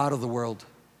guys out of the world.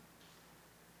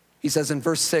 He says in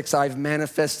verse 6, I've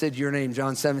manifested your name,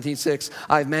 John 17:6.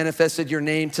 I've manifested your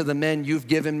name to the men you've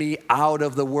given me out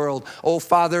of the world. Oh,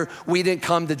 Father, we didn't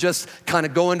come to just kind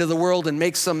of go into the world and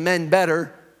make some men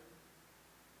better.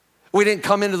 We didn't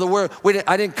come into the world.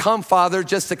 I didn't come, Father,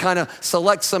 just to kind of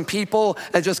select some people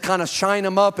and just kind of shine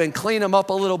them up and clean them up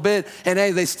a little bit. And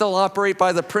hey, they still operate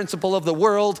by the principle of the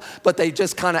world, but they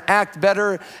just kind of act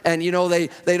better. And they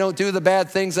don't do the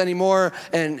bad things anymore.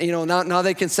 And now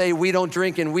they can say we don't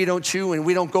drink and we don't chew and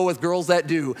we don't go with girls that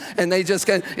do. And they just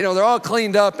they're all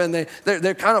cleaned up and they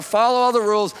kind of follow all the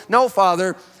rules. No,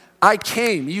 Father, I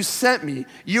came. You sent me,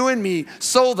 you and me,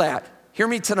 so that, hear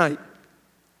me tonight,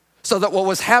 so that what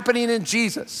was happening in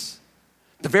Jesus,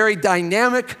 the very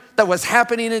dynamic that was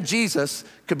happening in Jesus,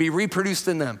 could be reproduced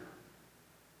in them.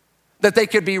 That they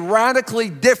could be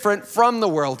radically different from the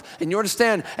world. And you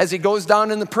understand, as he goes down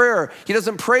in the prayer, he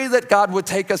doesn't pray that God would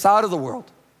take us out of the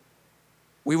world.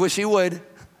 We wish he would.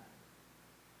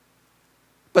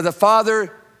 But the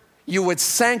Father, you would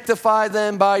sanctify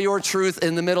them by your truth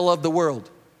in the middle of the world.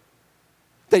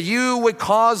 that you would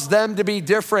cause them to be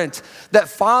different. That,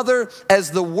 Father,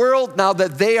 as the world, now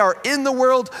that they are in the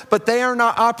world, but they are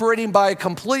not operating by a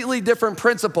completely different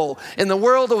principle. In the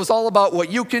world, it was all about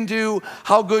what you can do,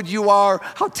 how good you are,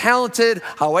 how talented,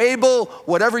 how able,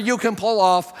 whatever you can pull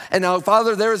off. And now,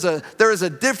 Father, there is a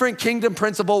different kingdom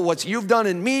principle. What you've done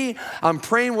in me, I'm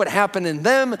praying would happen in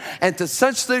them, and to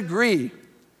such degree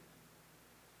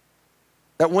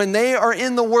that when they are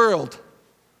in the world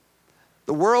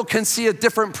can see a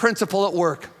different principle at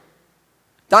work,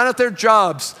 down at their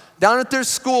jobs, down at their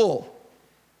school,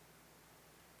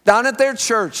 down at their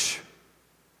church.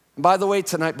 And by the way,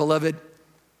 tonight, beloved,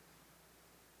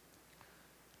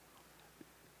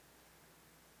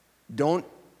 don't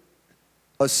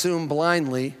assume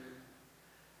blindly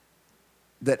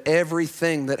that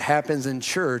everything that happens in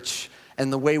church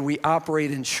and the way we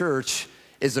operate in church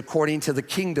is according to the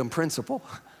kingdom principle.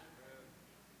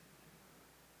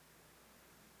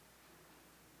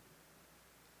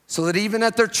 So that even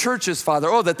at their churches, Father,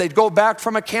 that they'd go back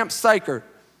from a camp psycher.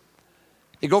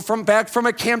 They go back from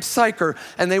a camp psycher,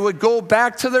 and they would go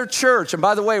back to their church. And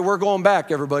by the way, we're going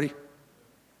back, everybody.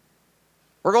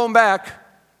 We're going back.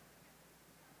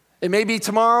 It may be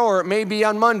tomorrow, or it may be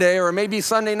on Monday, or it may be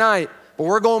Sunday night, but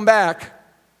we're going back.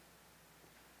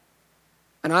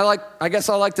 And I guess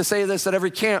I like to say this at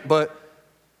every camp, but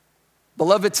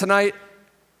beloved, tonight,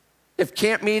 if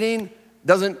camp meeting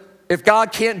if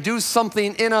God can't do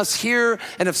something in us here,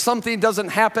 and if something doesn't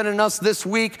happen in us this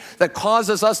week that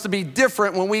causes us to be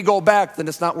different when we go back, then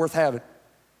it's not worth having.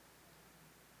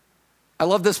 I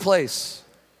love this place.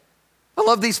 I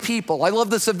love these people. I love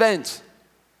this event.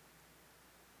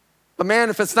 But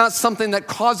man, if it's not something that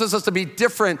causes us to be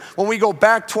different when we go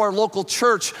back to our local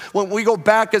church, when we go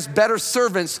back as better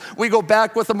servants, we go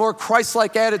back with a more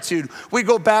Christ-like attitude, we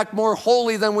go back more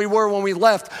holy than we were when we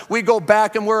left, we go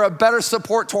back and we're a better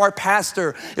support to our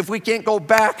pastor. If we can't go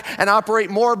back and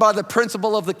operate more by the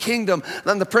principle of the kingdom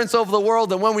than the principle of the world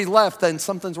than when we left, then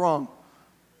something's wrong.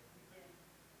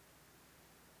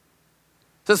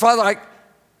 So Father,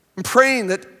 I'm praying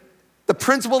that the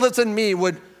principle that's in me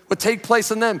would take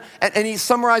place in them. And he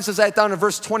summarizes that down in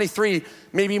verse 23,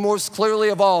 maybe most clearly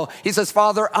of all. He says,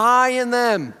 Father, I in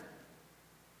them,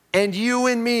 and you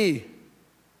in me,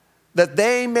 that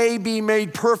they may be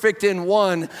made perfect in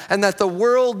one, and that the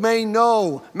world may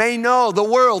know, the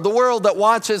world that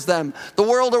watches them, the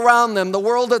world around them, the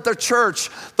world at their church,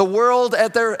 the world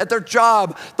at their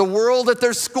job, the world at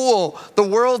their school, the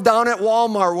world down at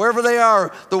Walmart, wherever they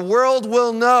are, the world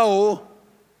will know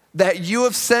that you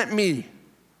have sent me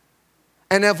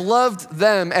and have loved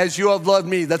them as you have loved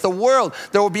me. That the world,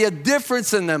 there will be a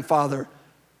difference in them, Father.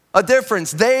 A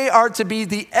difference. They are to be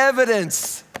the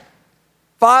evidence.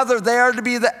 Father, they are to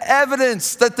be the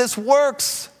evidence that this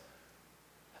works.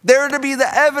 They are to be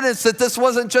the evidence that this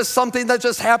wasn't just something that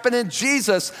just happened in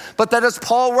Jesus, but that, as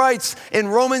Paul writes in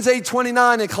Romans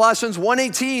 8:29 and Colossians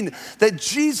 1:18, that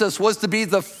Jesus was to be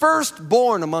the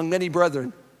firstborn among many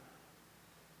brethren.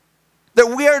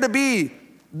 That we are to be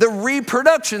the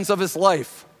reproductions of his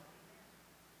life.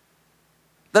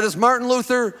 That, as Martin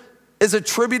Luther is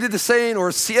attributed to saying,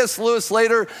 or C.S. Lewis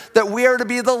later, that we are to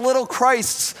be the little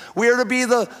Christs. We are to be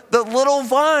the little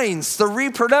vines, the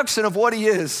reproduction of what he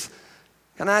is.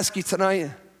 Can I ask you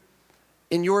tonight,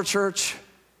 in your church,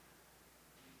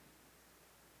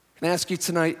 can I ask you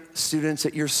tonight, students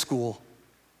at your school,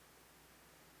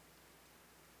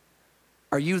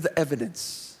 are you the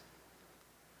evidence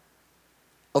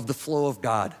of the flow of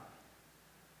God,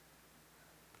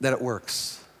 that it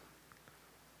works?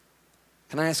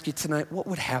 Can I ask you tonight, what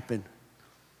would happen?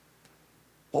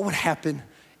 What would happen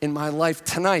in my life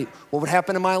tonight? What would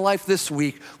happen in my life this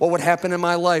week? What would happen in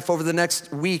my life over the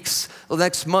next weeks, the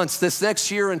next months, this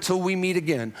next year until we meet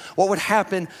again? What would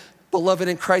happen, beloved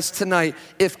in Christ, tonight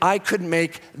if I could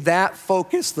make that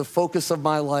focus the focus of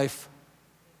my life?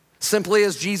 Simply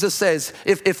as Jesus says,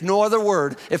 if no other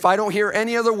word, if I don't hear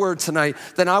any other word tonight,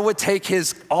 then I would take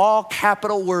his all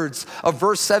capital words of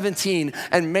verse 17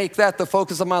 and make that the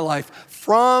focus of my life.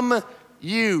 From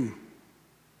you.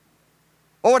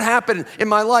 What would happen in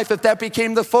my life if that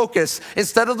became the focus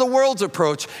instead of the world's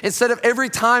approach? Instead of every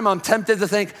time I'm tempted to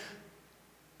think,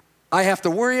 I have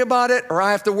to worry about it or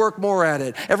I have to work more at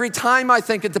it. Every time I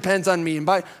think it depends on me. And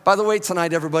by the way,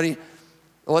 tonight, everybody,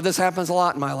 this happens a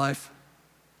lot in my life.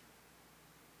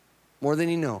 More than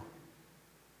you know.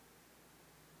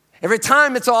 Every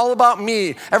time it's all about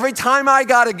me. Every time I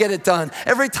got to get it done.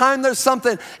 Every time there's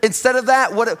something, instead of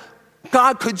that,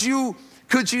 God, could you,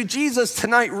 Jesus,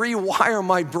 tonight rewire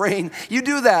my brain? You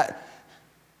do that.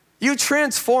 You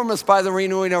transform us by the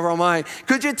renewing of our mind.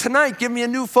 Could you tonight give me a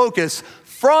new focus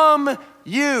from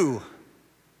you?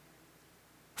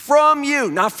 from you,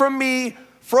 not from me,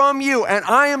 from you. And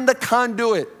I am the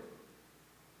conduit.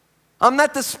 I'm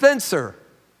not the dispenser.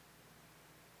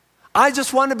 I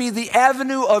just want to be the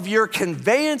avenue of your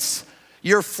conveyance,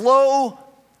 your flow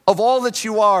of all that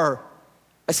you are.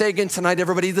 I say again tonight,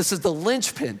 everybody, this is the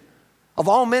linchpin of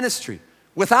all ministry.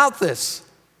 Without this,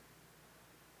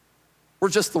 we're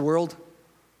just the world.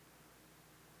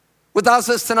 Without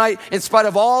this tonight, in spite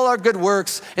of all our good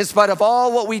works, in spite of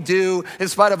all what we do, in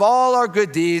spite of all our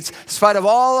good deeds, in spite of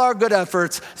all our good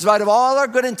efforts, in spite of all our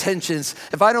good intentions,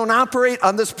 if I don't operate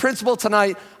on this principle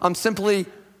tonight, I'm simply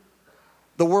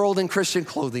the world in Christian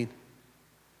clothing.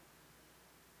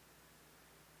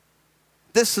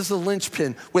 This is the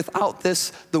linchpin. Without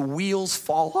this, the wheels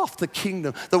fall off the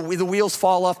kingdom. The wheels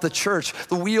fall off the church.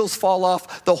 The wheels fall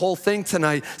off the whole thing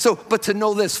tonight. So, but to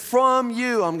know this from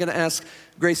you, I'm going to ask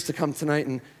Grace to come tonight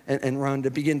and Ron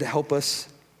to begin to help us.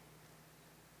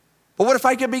 But what if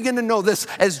I could begin to know this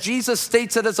as Jesus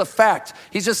states it as a fact?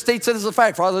 He just states it as a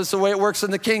fact. Father, this is the way it works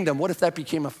in the kingdom. What if that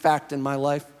became a fact in my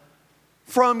life?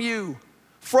 From you.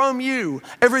 From you.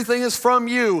 Everything is from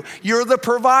you. You're the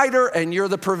provider and you're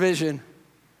the provision.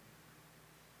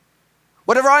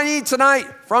 Whatever I need tonight,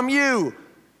 from you.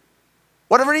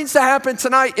 Whatever needs to happen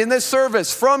tonight in this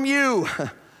service, from you.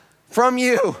 From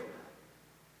you.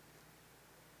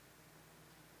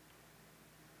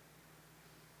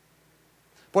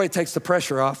 Boy, it takes the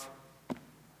pressure off.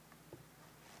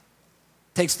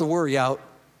 Takes the worry out.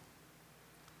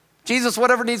 Jesus,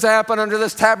 whatever needs to happen under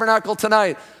this tabernacle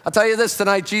tonight, I'll tell you this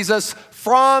tonight, Jesus,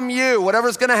 from you.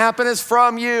 Whatever's going to happen is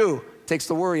from you. Takes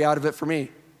the worry out of it for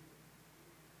me.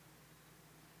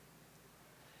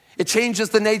 It changes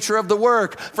the nature of the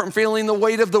work from feeling the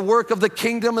weight of the work of the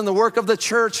kingdom and the work of the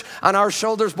church on our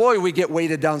shoulders. Boy, we get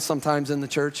weighted down sometimes in the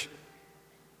church.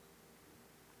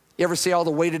 You ever see all the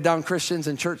weighted down Christians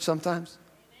in church sometimes?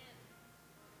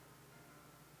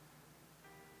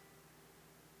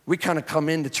 We kind of come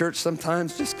into church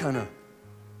sometimes just kind of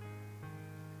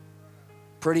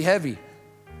pretty heavy.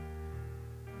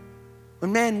 But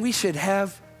man, we should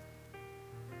have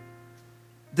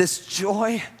this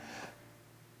joy,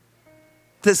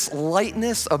 this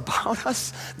lightness about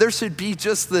us. There should be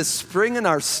just this spring in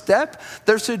our step.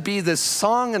 There should be this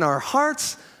song in our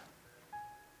hearts.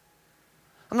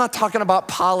 I'm not talking about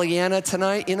Pollyanna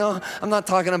tonight, I'm not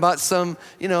talking about some,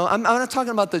 I'm not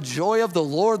talking about the joy of the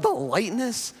Lord, the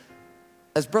lightness.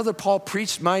 As Brother Paul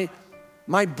preached, my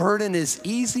burden is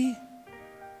easy.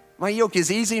 My yoke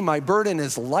is easy, my burden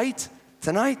is light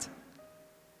tonight.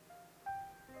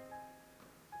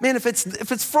 Man, if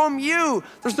it's from you,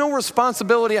 there's no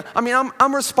responsibility. I mean,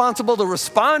 I'm responsible to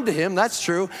respond to him, that's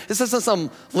true. This isn't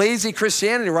some lazy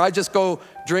Christianity where I just go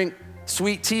drink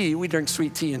sweet tea. We drink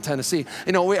sweet tea in Tennessee.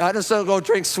 I just don't go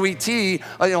drink sweet tea,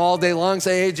 all day long,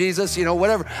 say, hey, Jesus,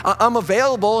 whatever. I'm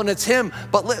available and it's him.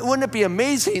 But wouldn't it be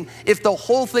amazing if the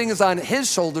whole thing is on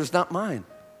his shoulders, not mine?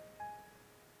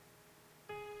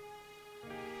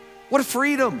 What a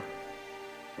freedom.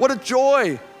 What a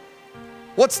joy.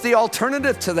 What's the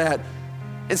alternative to that?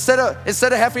 Instead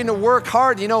of having to work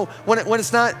hard, when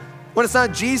it's not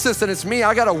Jesus and it's me,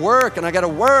 I gotta work and I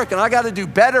gotta do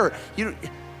better.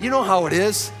 You know how it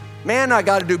is. Man, I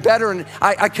gotta do better and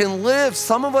I can live.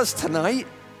 Some of us tonight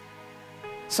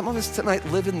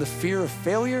live in the fear of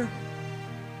failure.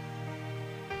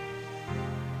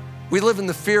 We live in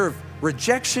the fear of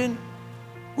rejection.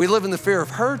 We live in the fear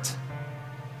of hurt.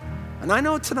 And I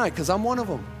know it tonight because I'm one of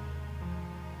them.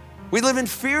 We live in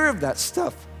fear of that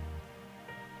stuff.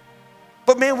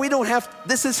 But man,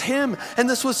 this is him. And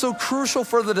this was so crucial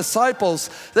for the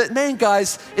disciples that, man,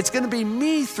 guys, it's gonna be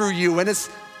me through you. And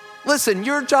listen,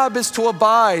 your job is to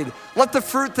abide. Let the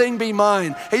fruit thing be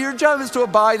mine. Hey, your job is to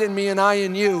abide in me and I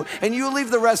in you. And you leave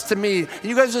the rest to me. And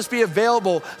you guys just be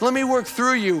available. Let me work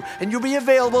through you. And you'll be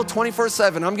available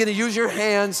 24/7. I'm gonna use your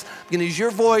hands. I'm gonna use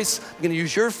your voice. I'm gonna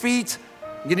use your feet.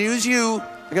 I'm gonna use you.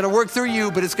 I'm gonna work through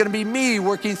you, but it's gonna be me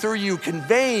working through you,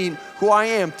 conveying who I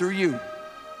am through you.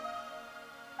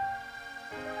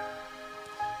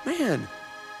 Man,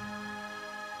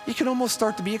 you can almost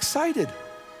start to be excited.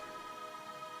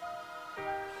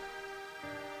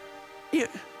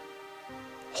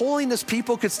 Holiness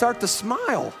people could start to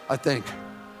smile, I think.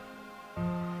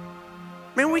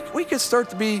 Man, we could start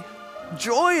to be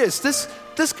joyous. This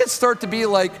could start to be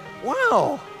like,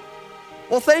 wow,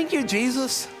 well, thank you,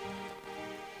 Jesus.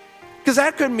 Because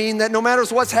that could mean that no matter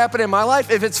what's happening in my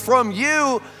life, if it's from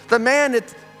you, then man,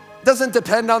 Doesn't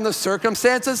depend on the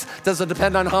circumstances. Doesn't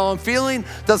depend on how I'm feeling.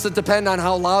 Doesn't depend on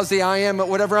how lousy I am at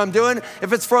whatever I'm doing.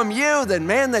 If it's from you, then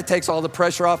man, that takes all the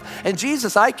pressure off. And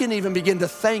Jesus, I can even begin to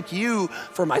thank you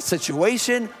for my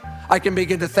situation. I can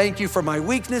begin to thank you for my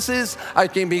weaknesses. I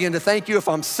can begin to thank you if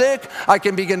I'm sick. I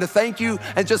can begin to thank you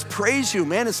and just praise you.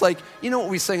 Man, it's like, you know what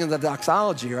we sing in the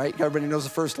doxology, right? Everybody knows the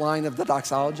first line of the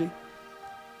doxology?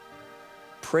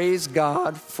 Praise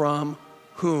God from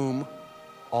whom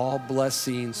all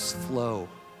blessings flow.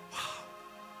 Wow.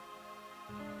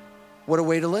 What a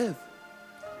way to live.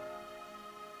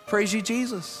 Praise you,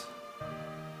 Jesus.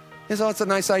 And so it's a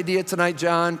nice idea tonight,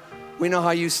 John. We know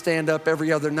how you stand up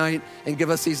every other night and give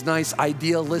us these nice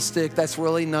idealistic, that's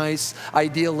really nice,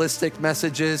 idealistic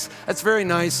messages. That's very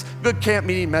nice. Good camp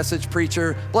meeting message,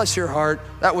 preacher. Bless your heart.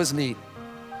 That was neat.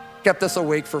 Kept us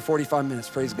awake for 45 minutes.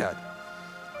 Praise God.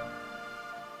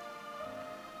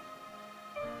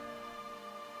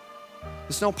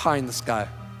 There's no pie in the sky.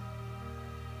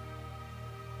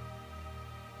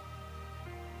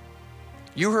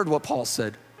 You heard what Paul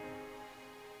said.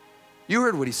 You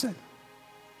heard what he said.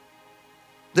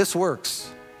 This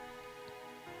works.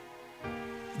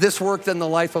 This worked in the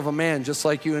life of a man just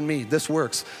like you and me. This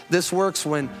works. This works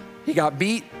when he got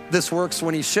beat. This works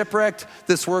when he's shipwrecked.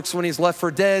 This works when he's left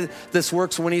for dead. This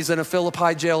works when he's in a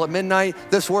Philippi jail at midnight.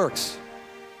 This works.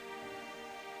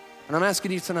 And I'm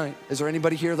asking you tonight, is there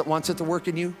anybody here that wants it to work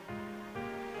in you?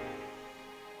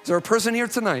 Is there a person here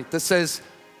tonight that says,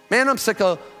 man, I'm sick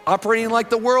of operating like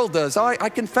the world does. I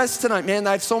confess tonight, man,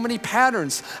 I have so many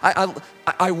patterns.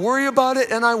 I worry about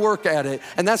it and I work at it.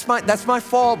 And that's my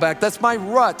fallback. That's my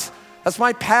rut. That's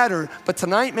my pattern. But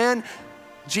tonight, man,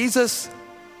 Jesus,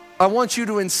 I want you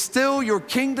to instill your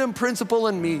kingdom principle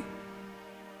in me.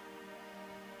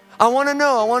 I want to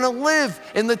know, I want to live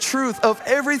in the truth of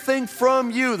everything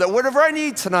from you, that whatever I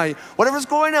need tonight, whatever's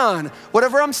going on,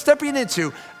 whatever I'm stepping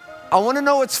into, I want to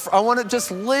know I want to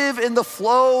just live in the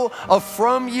flow of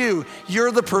from you.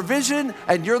 You're the provision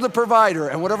and you're the provider.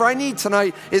 And whatever I need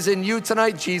tonight is in you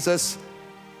tonight, Jesus.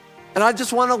 And I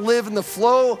just want to live in the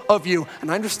flow of you.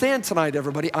 And I understand tonight,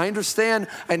 everybody. I understand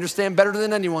better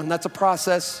than anyone. That's a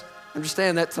process. I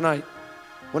understand that tonight.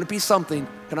 Wouldn't it be something?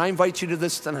 Can I invite you to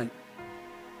this tonight?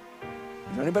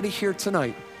 Is there anybody here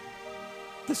tonight?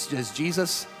 This is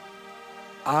Jesus.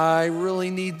 I really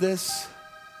need this.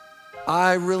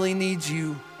 I really need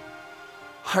you.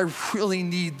 I really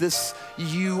need this,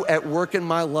 you at work in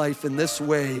my life in this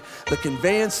way. The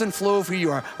conveyance and flow of who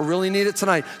you are. I really need it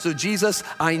tonight. So Jesus,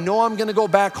 I know I'm gonna go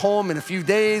back home in a few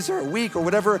days or a week or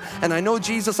whatever. And I know,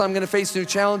 Jesus, I'm gonna face new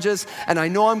challenges. And I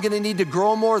know I'm gonna need to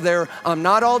grow more there. I'm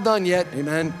not all done yet.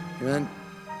 Amen, amen.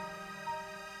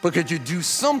 But could you do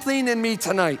something in me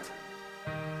tonight?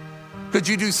 Could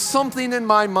you do something in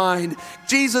my mind?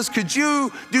 Jesus, could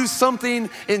you do something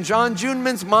in John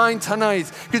Juneman's mind tonight?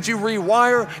 Could you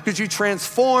rewire? Could you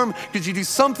transform? Could you do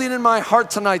something in my heart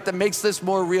tonight that makes this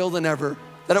more real than ever?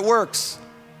 That it works.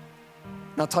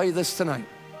 And I'll tell you this tonight.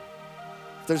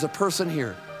 If there's a person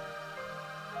here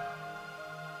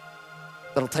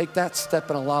that'll take that step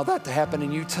and allow that to happen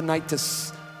in you tonight, to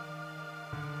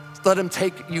let him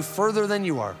take you further than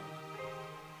you are,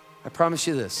 I promise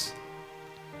you this.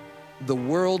 The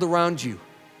world around you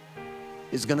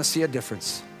is going to see a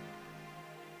difference.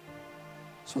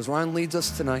 So as Ron leads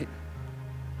us tonight,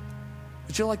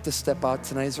 would you like to step out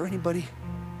tonight? Is there anybody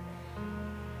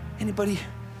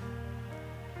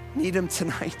need him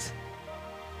tonight?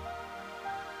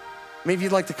 Maybe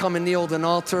you'd like to come and kneel at an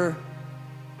altar.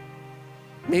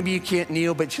 Maybe you can't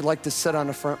kneel, but you'd like to sit on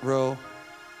the front row.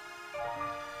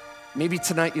 Maybe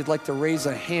tonight you'd like to raise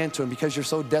a hand to him because you're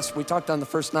so desperate. We talked on the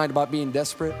first night about being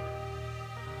desperate.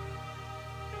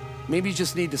 Maybe you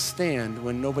just need to stand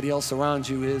when nobody else around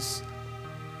you is.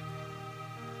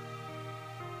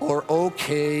 Or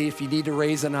okay, if you need to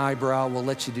raise an eyebrow, we'll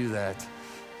let you do that.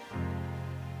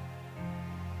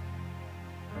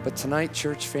 But tonight,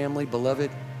 church family,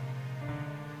 beloved,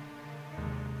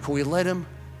 can we let him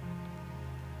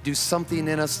do something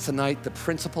in us tonight, the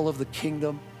principle of the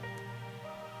kingdom,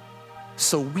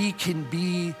 so we can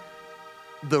be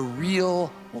the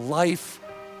real life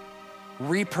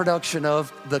reproduction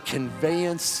of the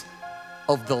conveyance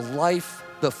of the life,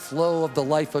 the flow of the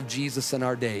life of Jesus in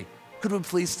our day. Could we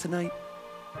please tonight?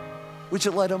 Would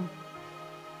you let him?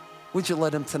 Would you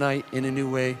let him tonight in a new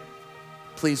way?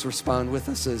 Please respond with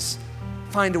us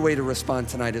find a way to respond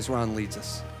tonight as Ron leads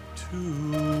us.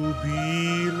 To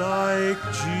be like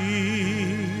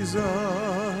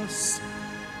Jesus,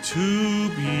 to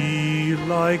be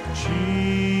like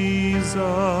Jesus,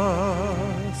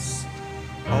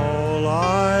 all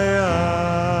I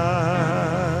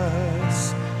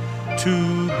ask,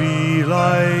 to be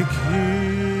like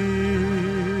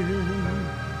Him.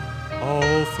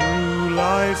 All through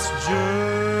life's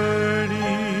journey,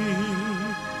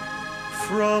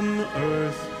 from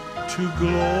earth to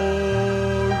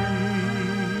glory,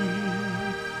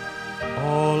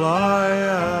 all I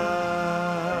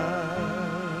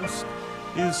ask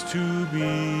is to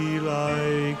be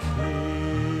like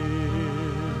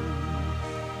Him,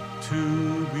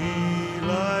 to be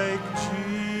like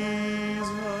Jesus,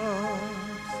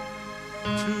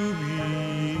 to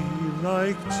be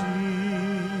like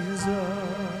Jesus.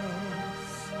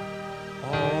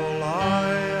 All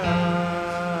I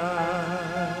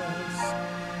ask,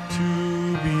 to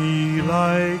be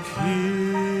like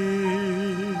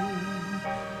Him,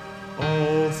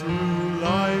 all through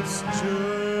life's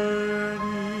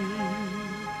journey,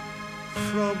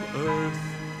 from earth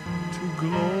to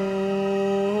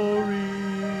glory,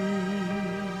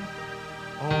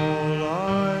 all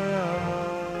I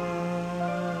ask,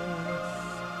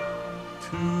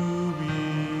 to be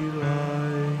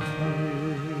like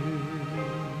Him,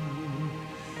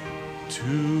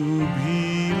 to be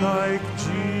like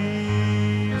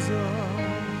Jesus,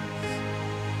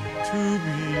 to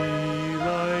be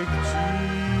like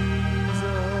Jesus.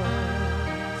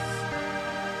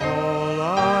 All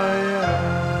I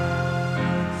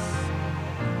ask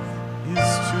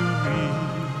is to be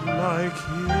like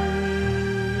Him,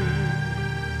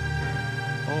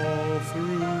 all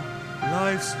through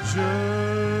life's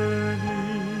journey,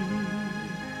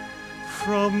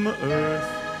 from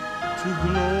earth to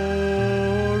glory.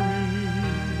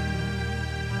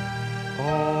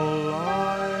 All I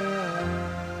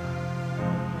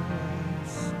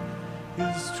ask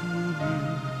is to be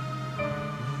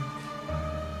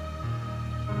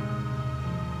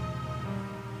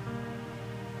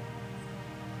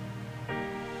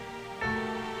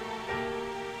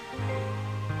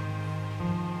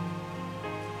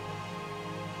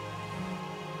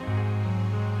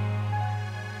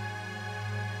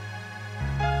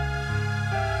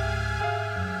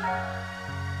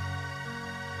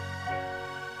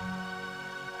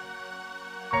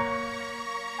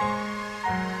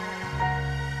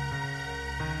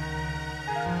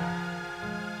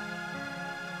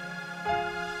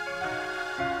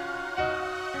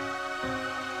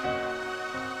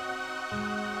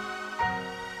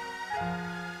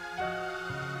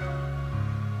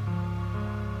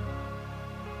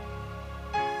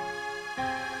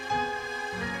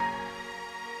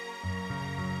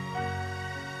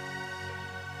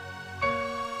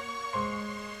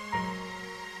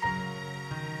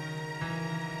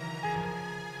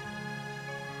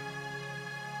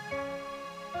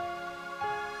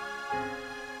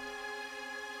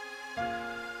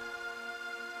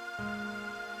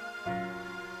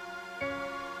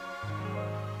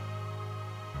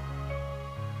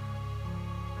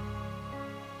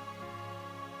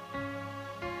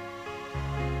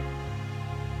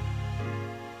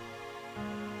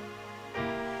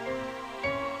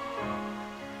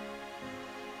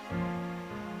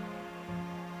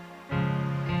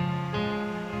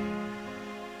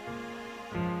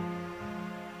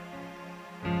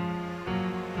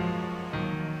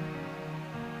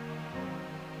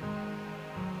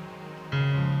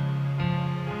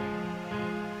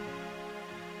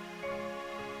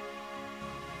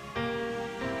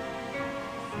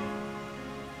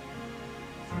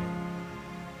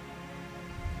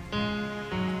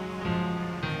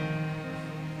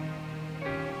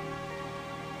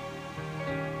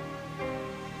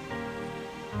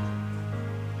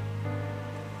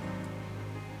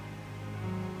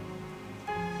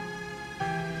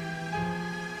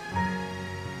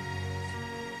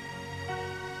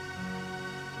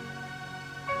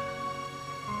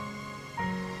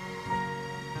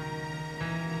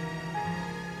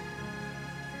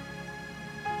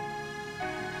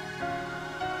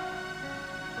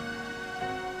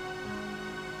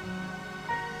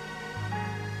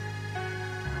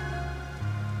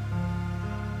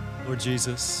Lord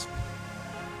Jesus,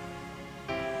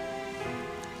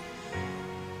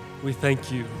 we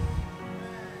thank you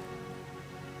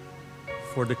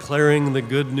for declaring the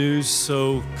good news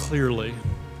so clearly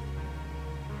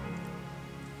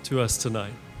to us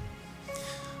tonight.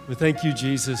 We thank you,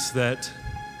 Jesus, that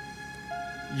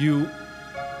you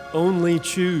only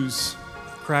choose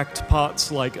cracked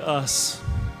pots like us,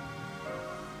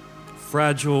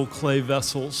 fragile clay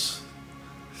vessels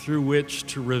through which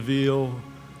to reveal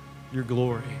your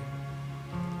glory.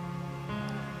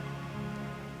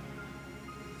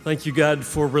 Thank you, God,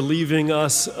 for relieving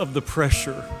us of the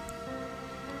pressure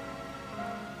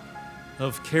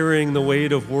of carrying the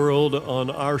weight of world on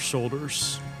our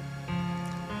shoulders.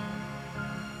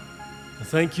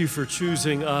 thank you for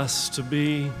choosing us to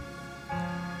be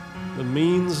the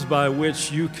means by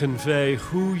which you convey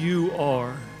who you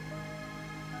are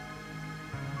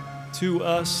to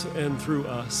us and through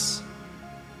us.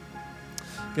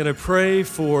 God, I pray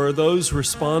for those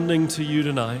responding to you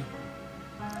tonight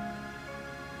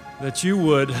that you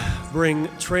would bring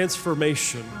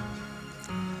transformation,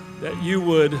 that you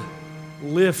would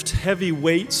lift heavy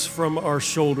weights from our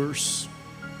shoulders,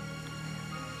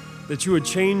 that you would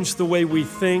change the way we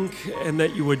think, and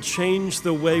that you would change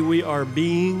the way we are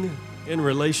being in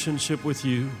relationship with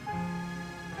you,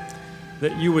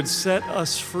 that you would set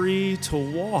us free to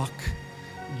walk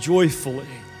joyfully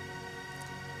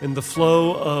in the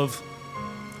flow of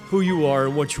who you are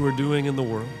and what you are doing in the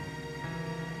world.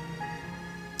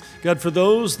 God, for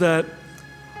those that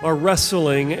are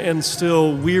wrestling and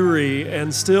still weary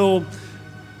and still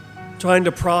trying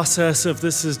to process if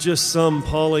this is just some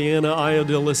Pollyanna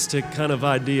idealistic kind of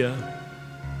idea,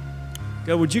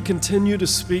 God, would you continue to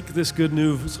speak this good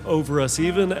news over us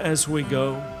even as we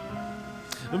go?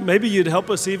 Maybe you'd help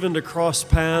us even to cross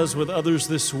paths with others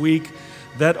this week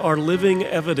that are living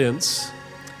evidence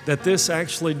that this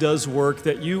actually does work,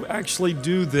 that you actually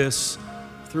do this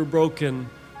through broken,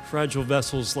 fragile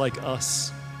vessels like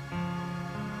us.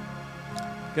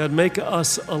 God, make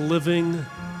us a living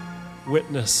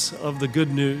witness of the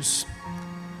good news,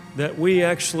 that we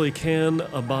actually can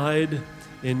abide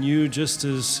in you just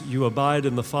as you abide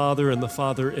in the Father and the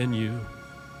Father in you.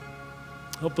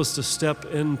 Help us to step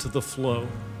into the flow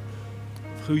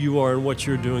of who you are and what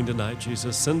you're doing tonight,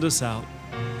 Jesus. Send us out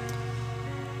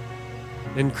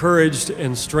encouraged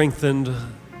and strengthened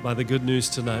by the good news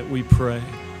tonight, we pray.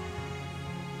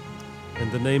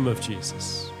 In the name of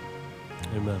Jesus,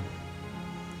 amen.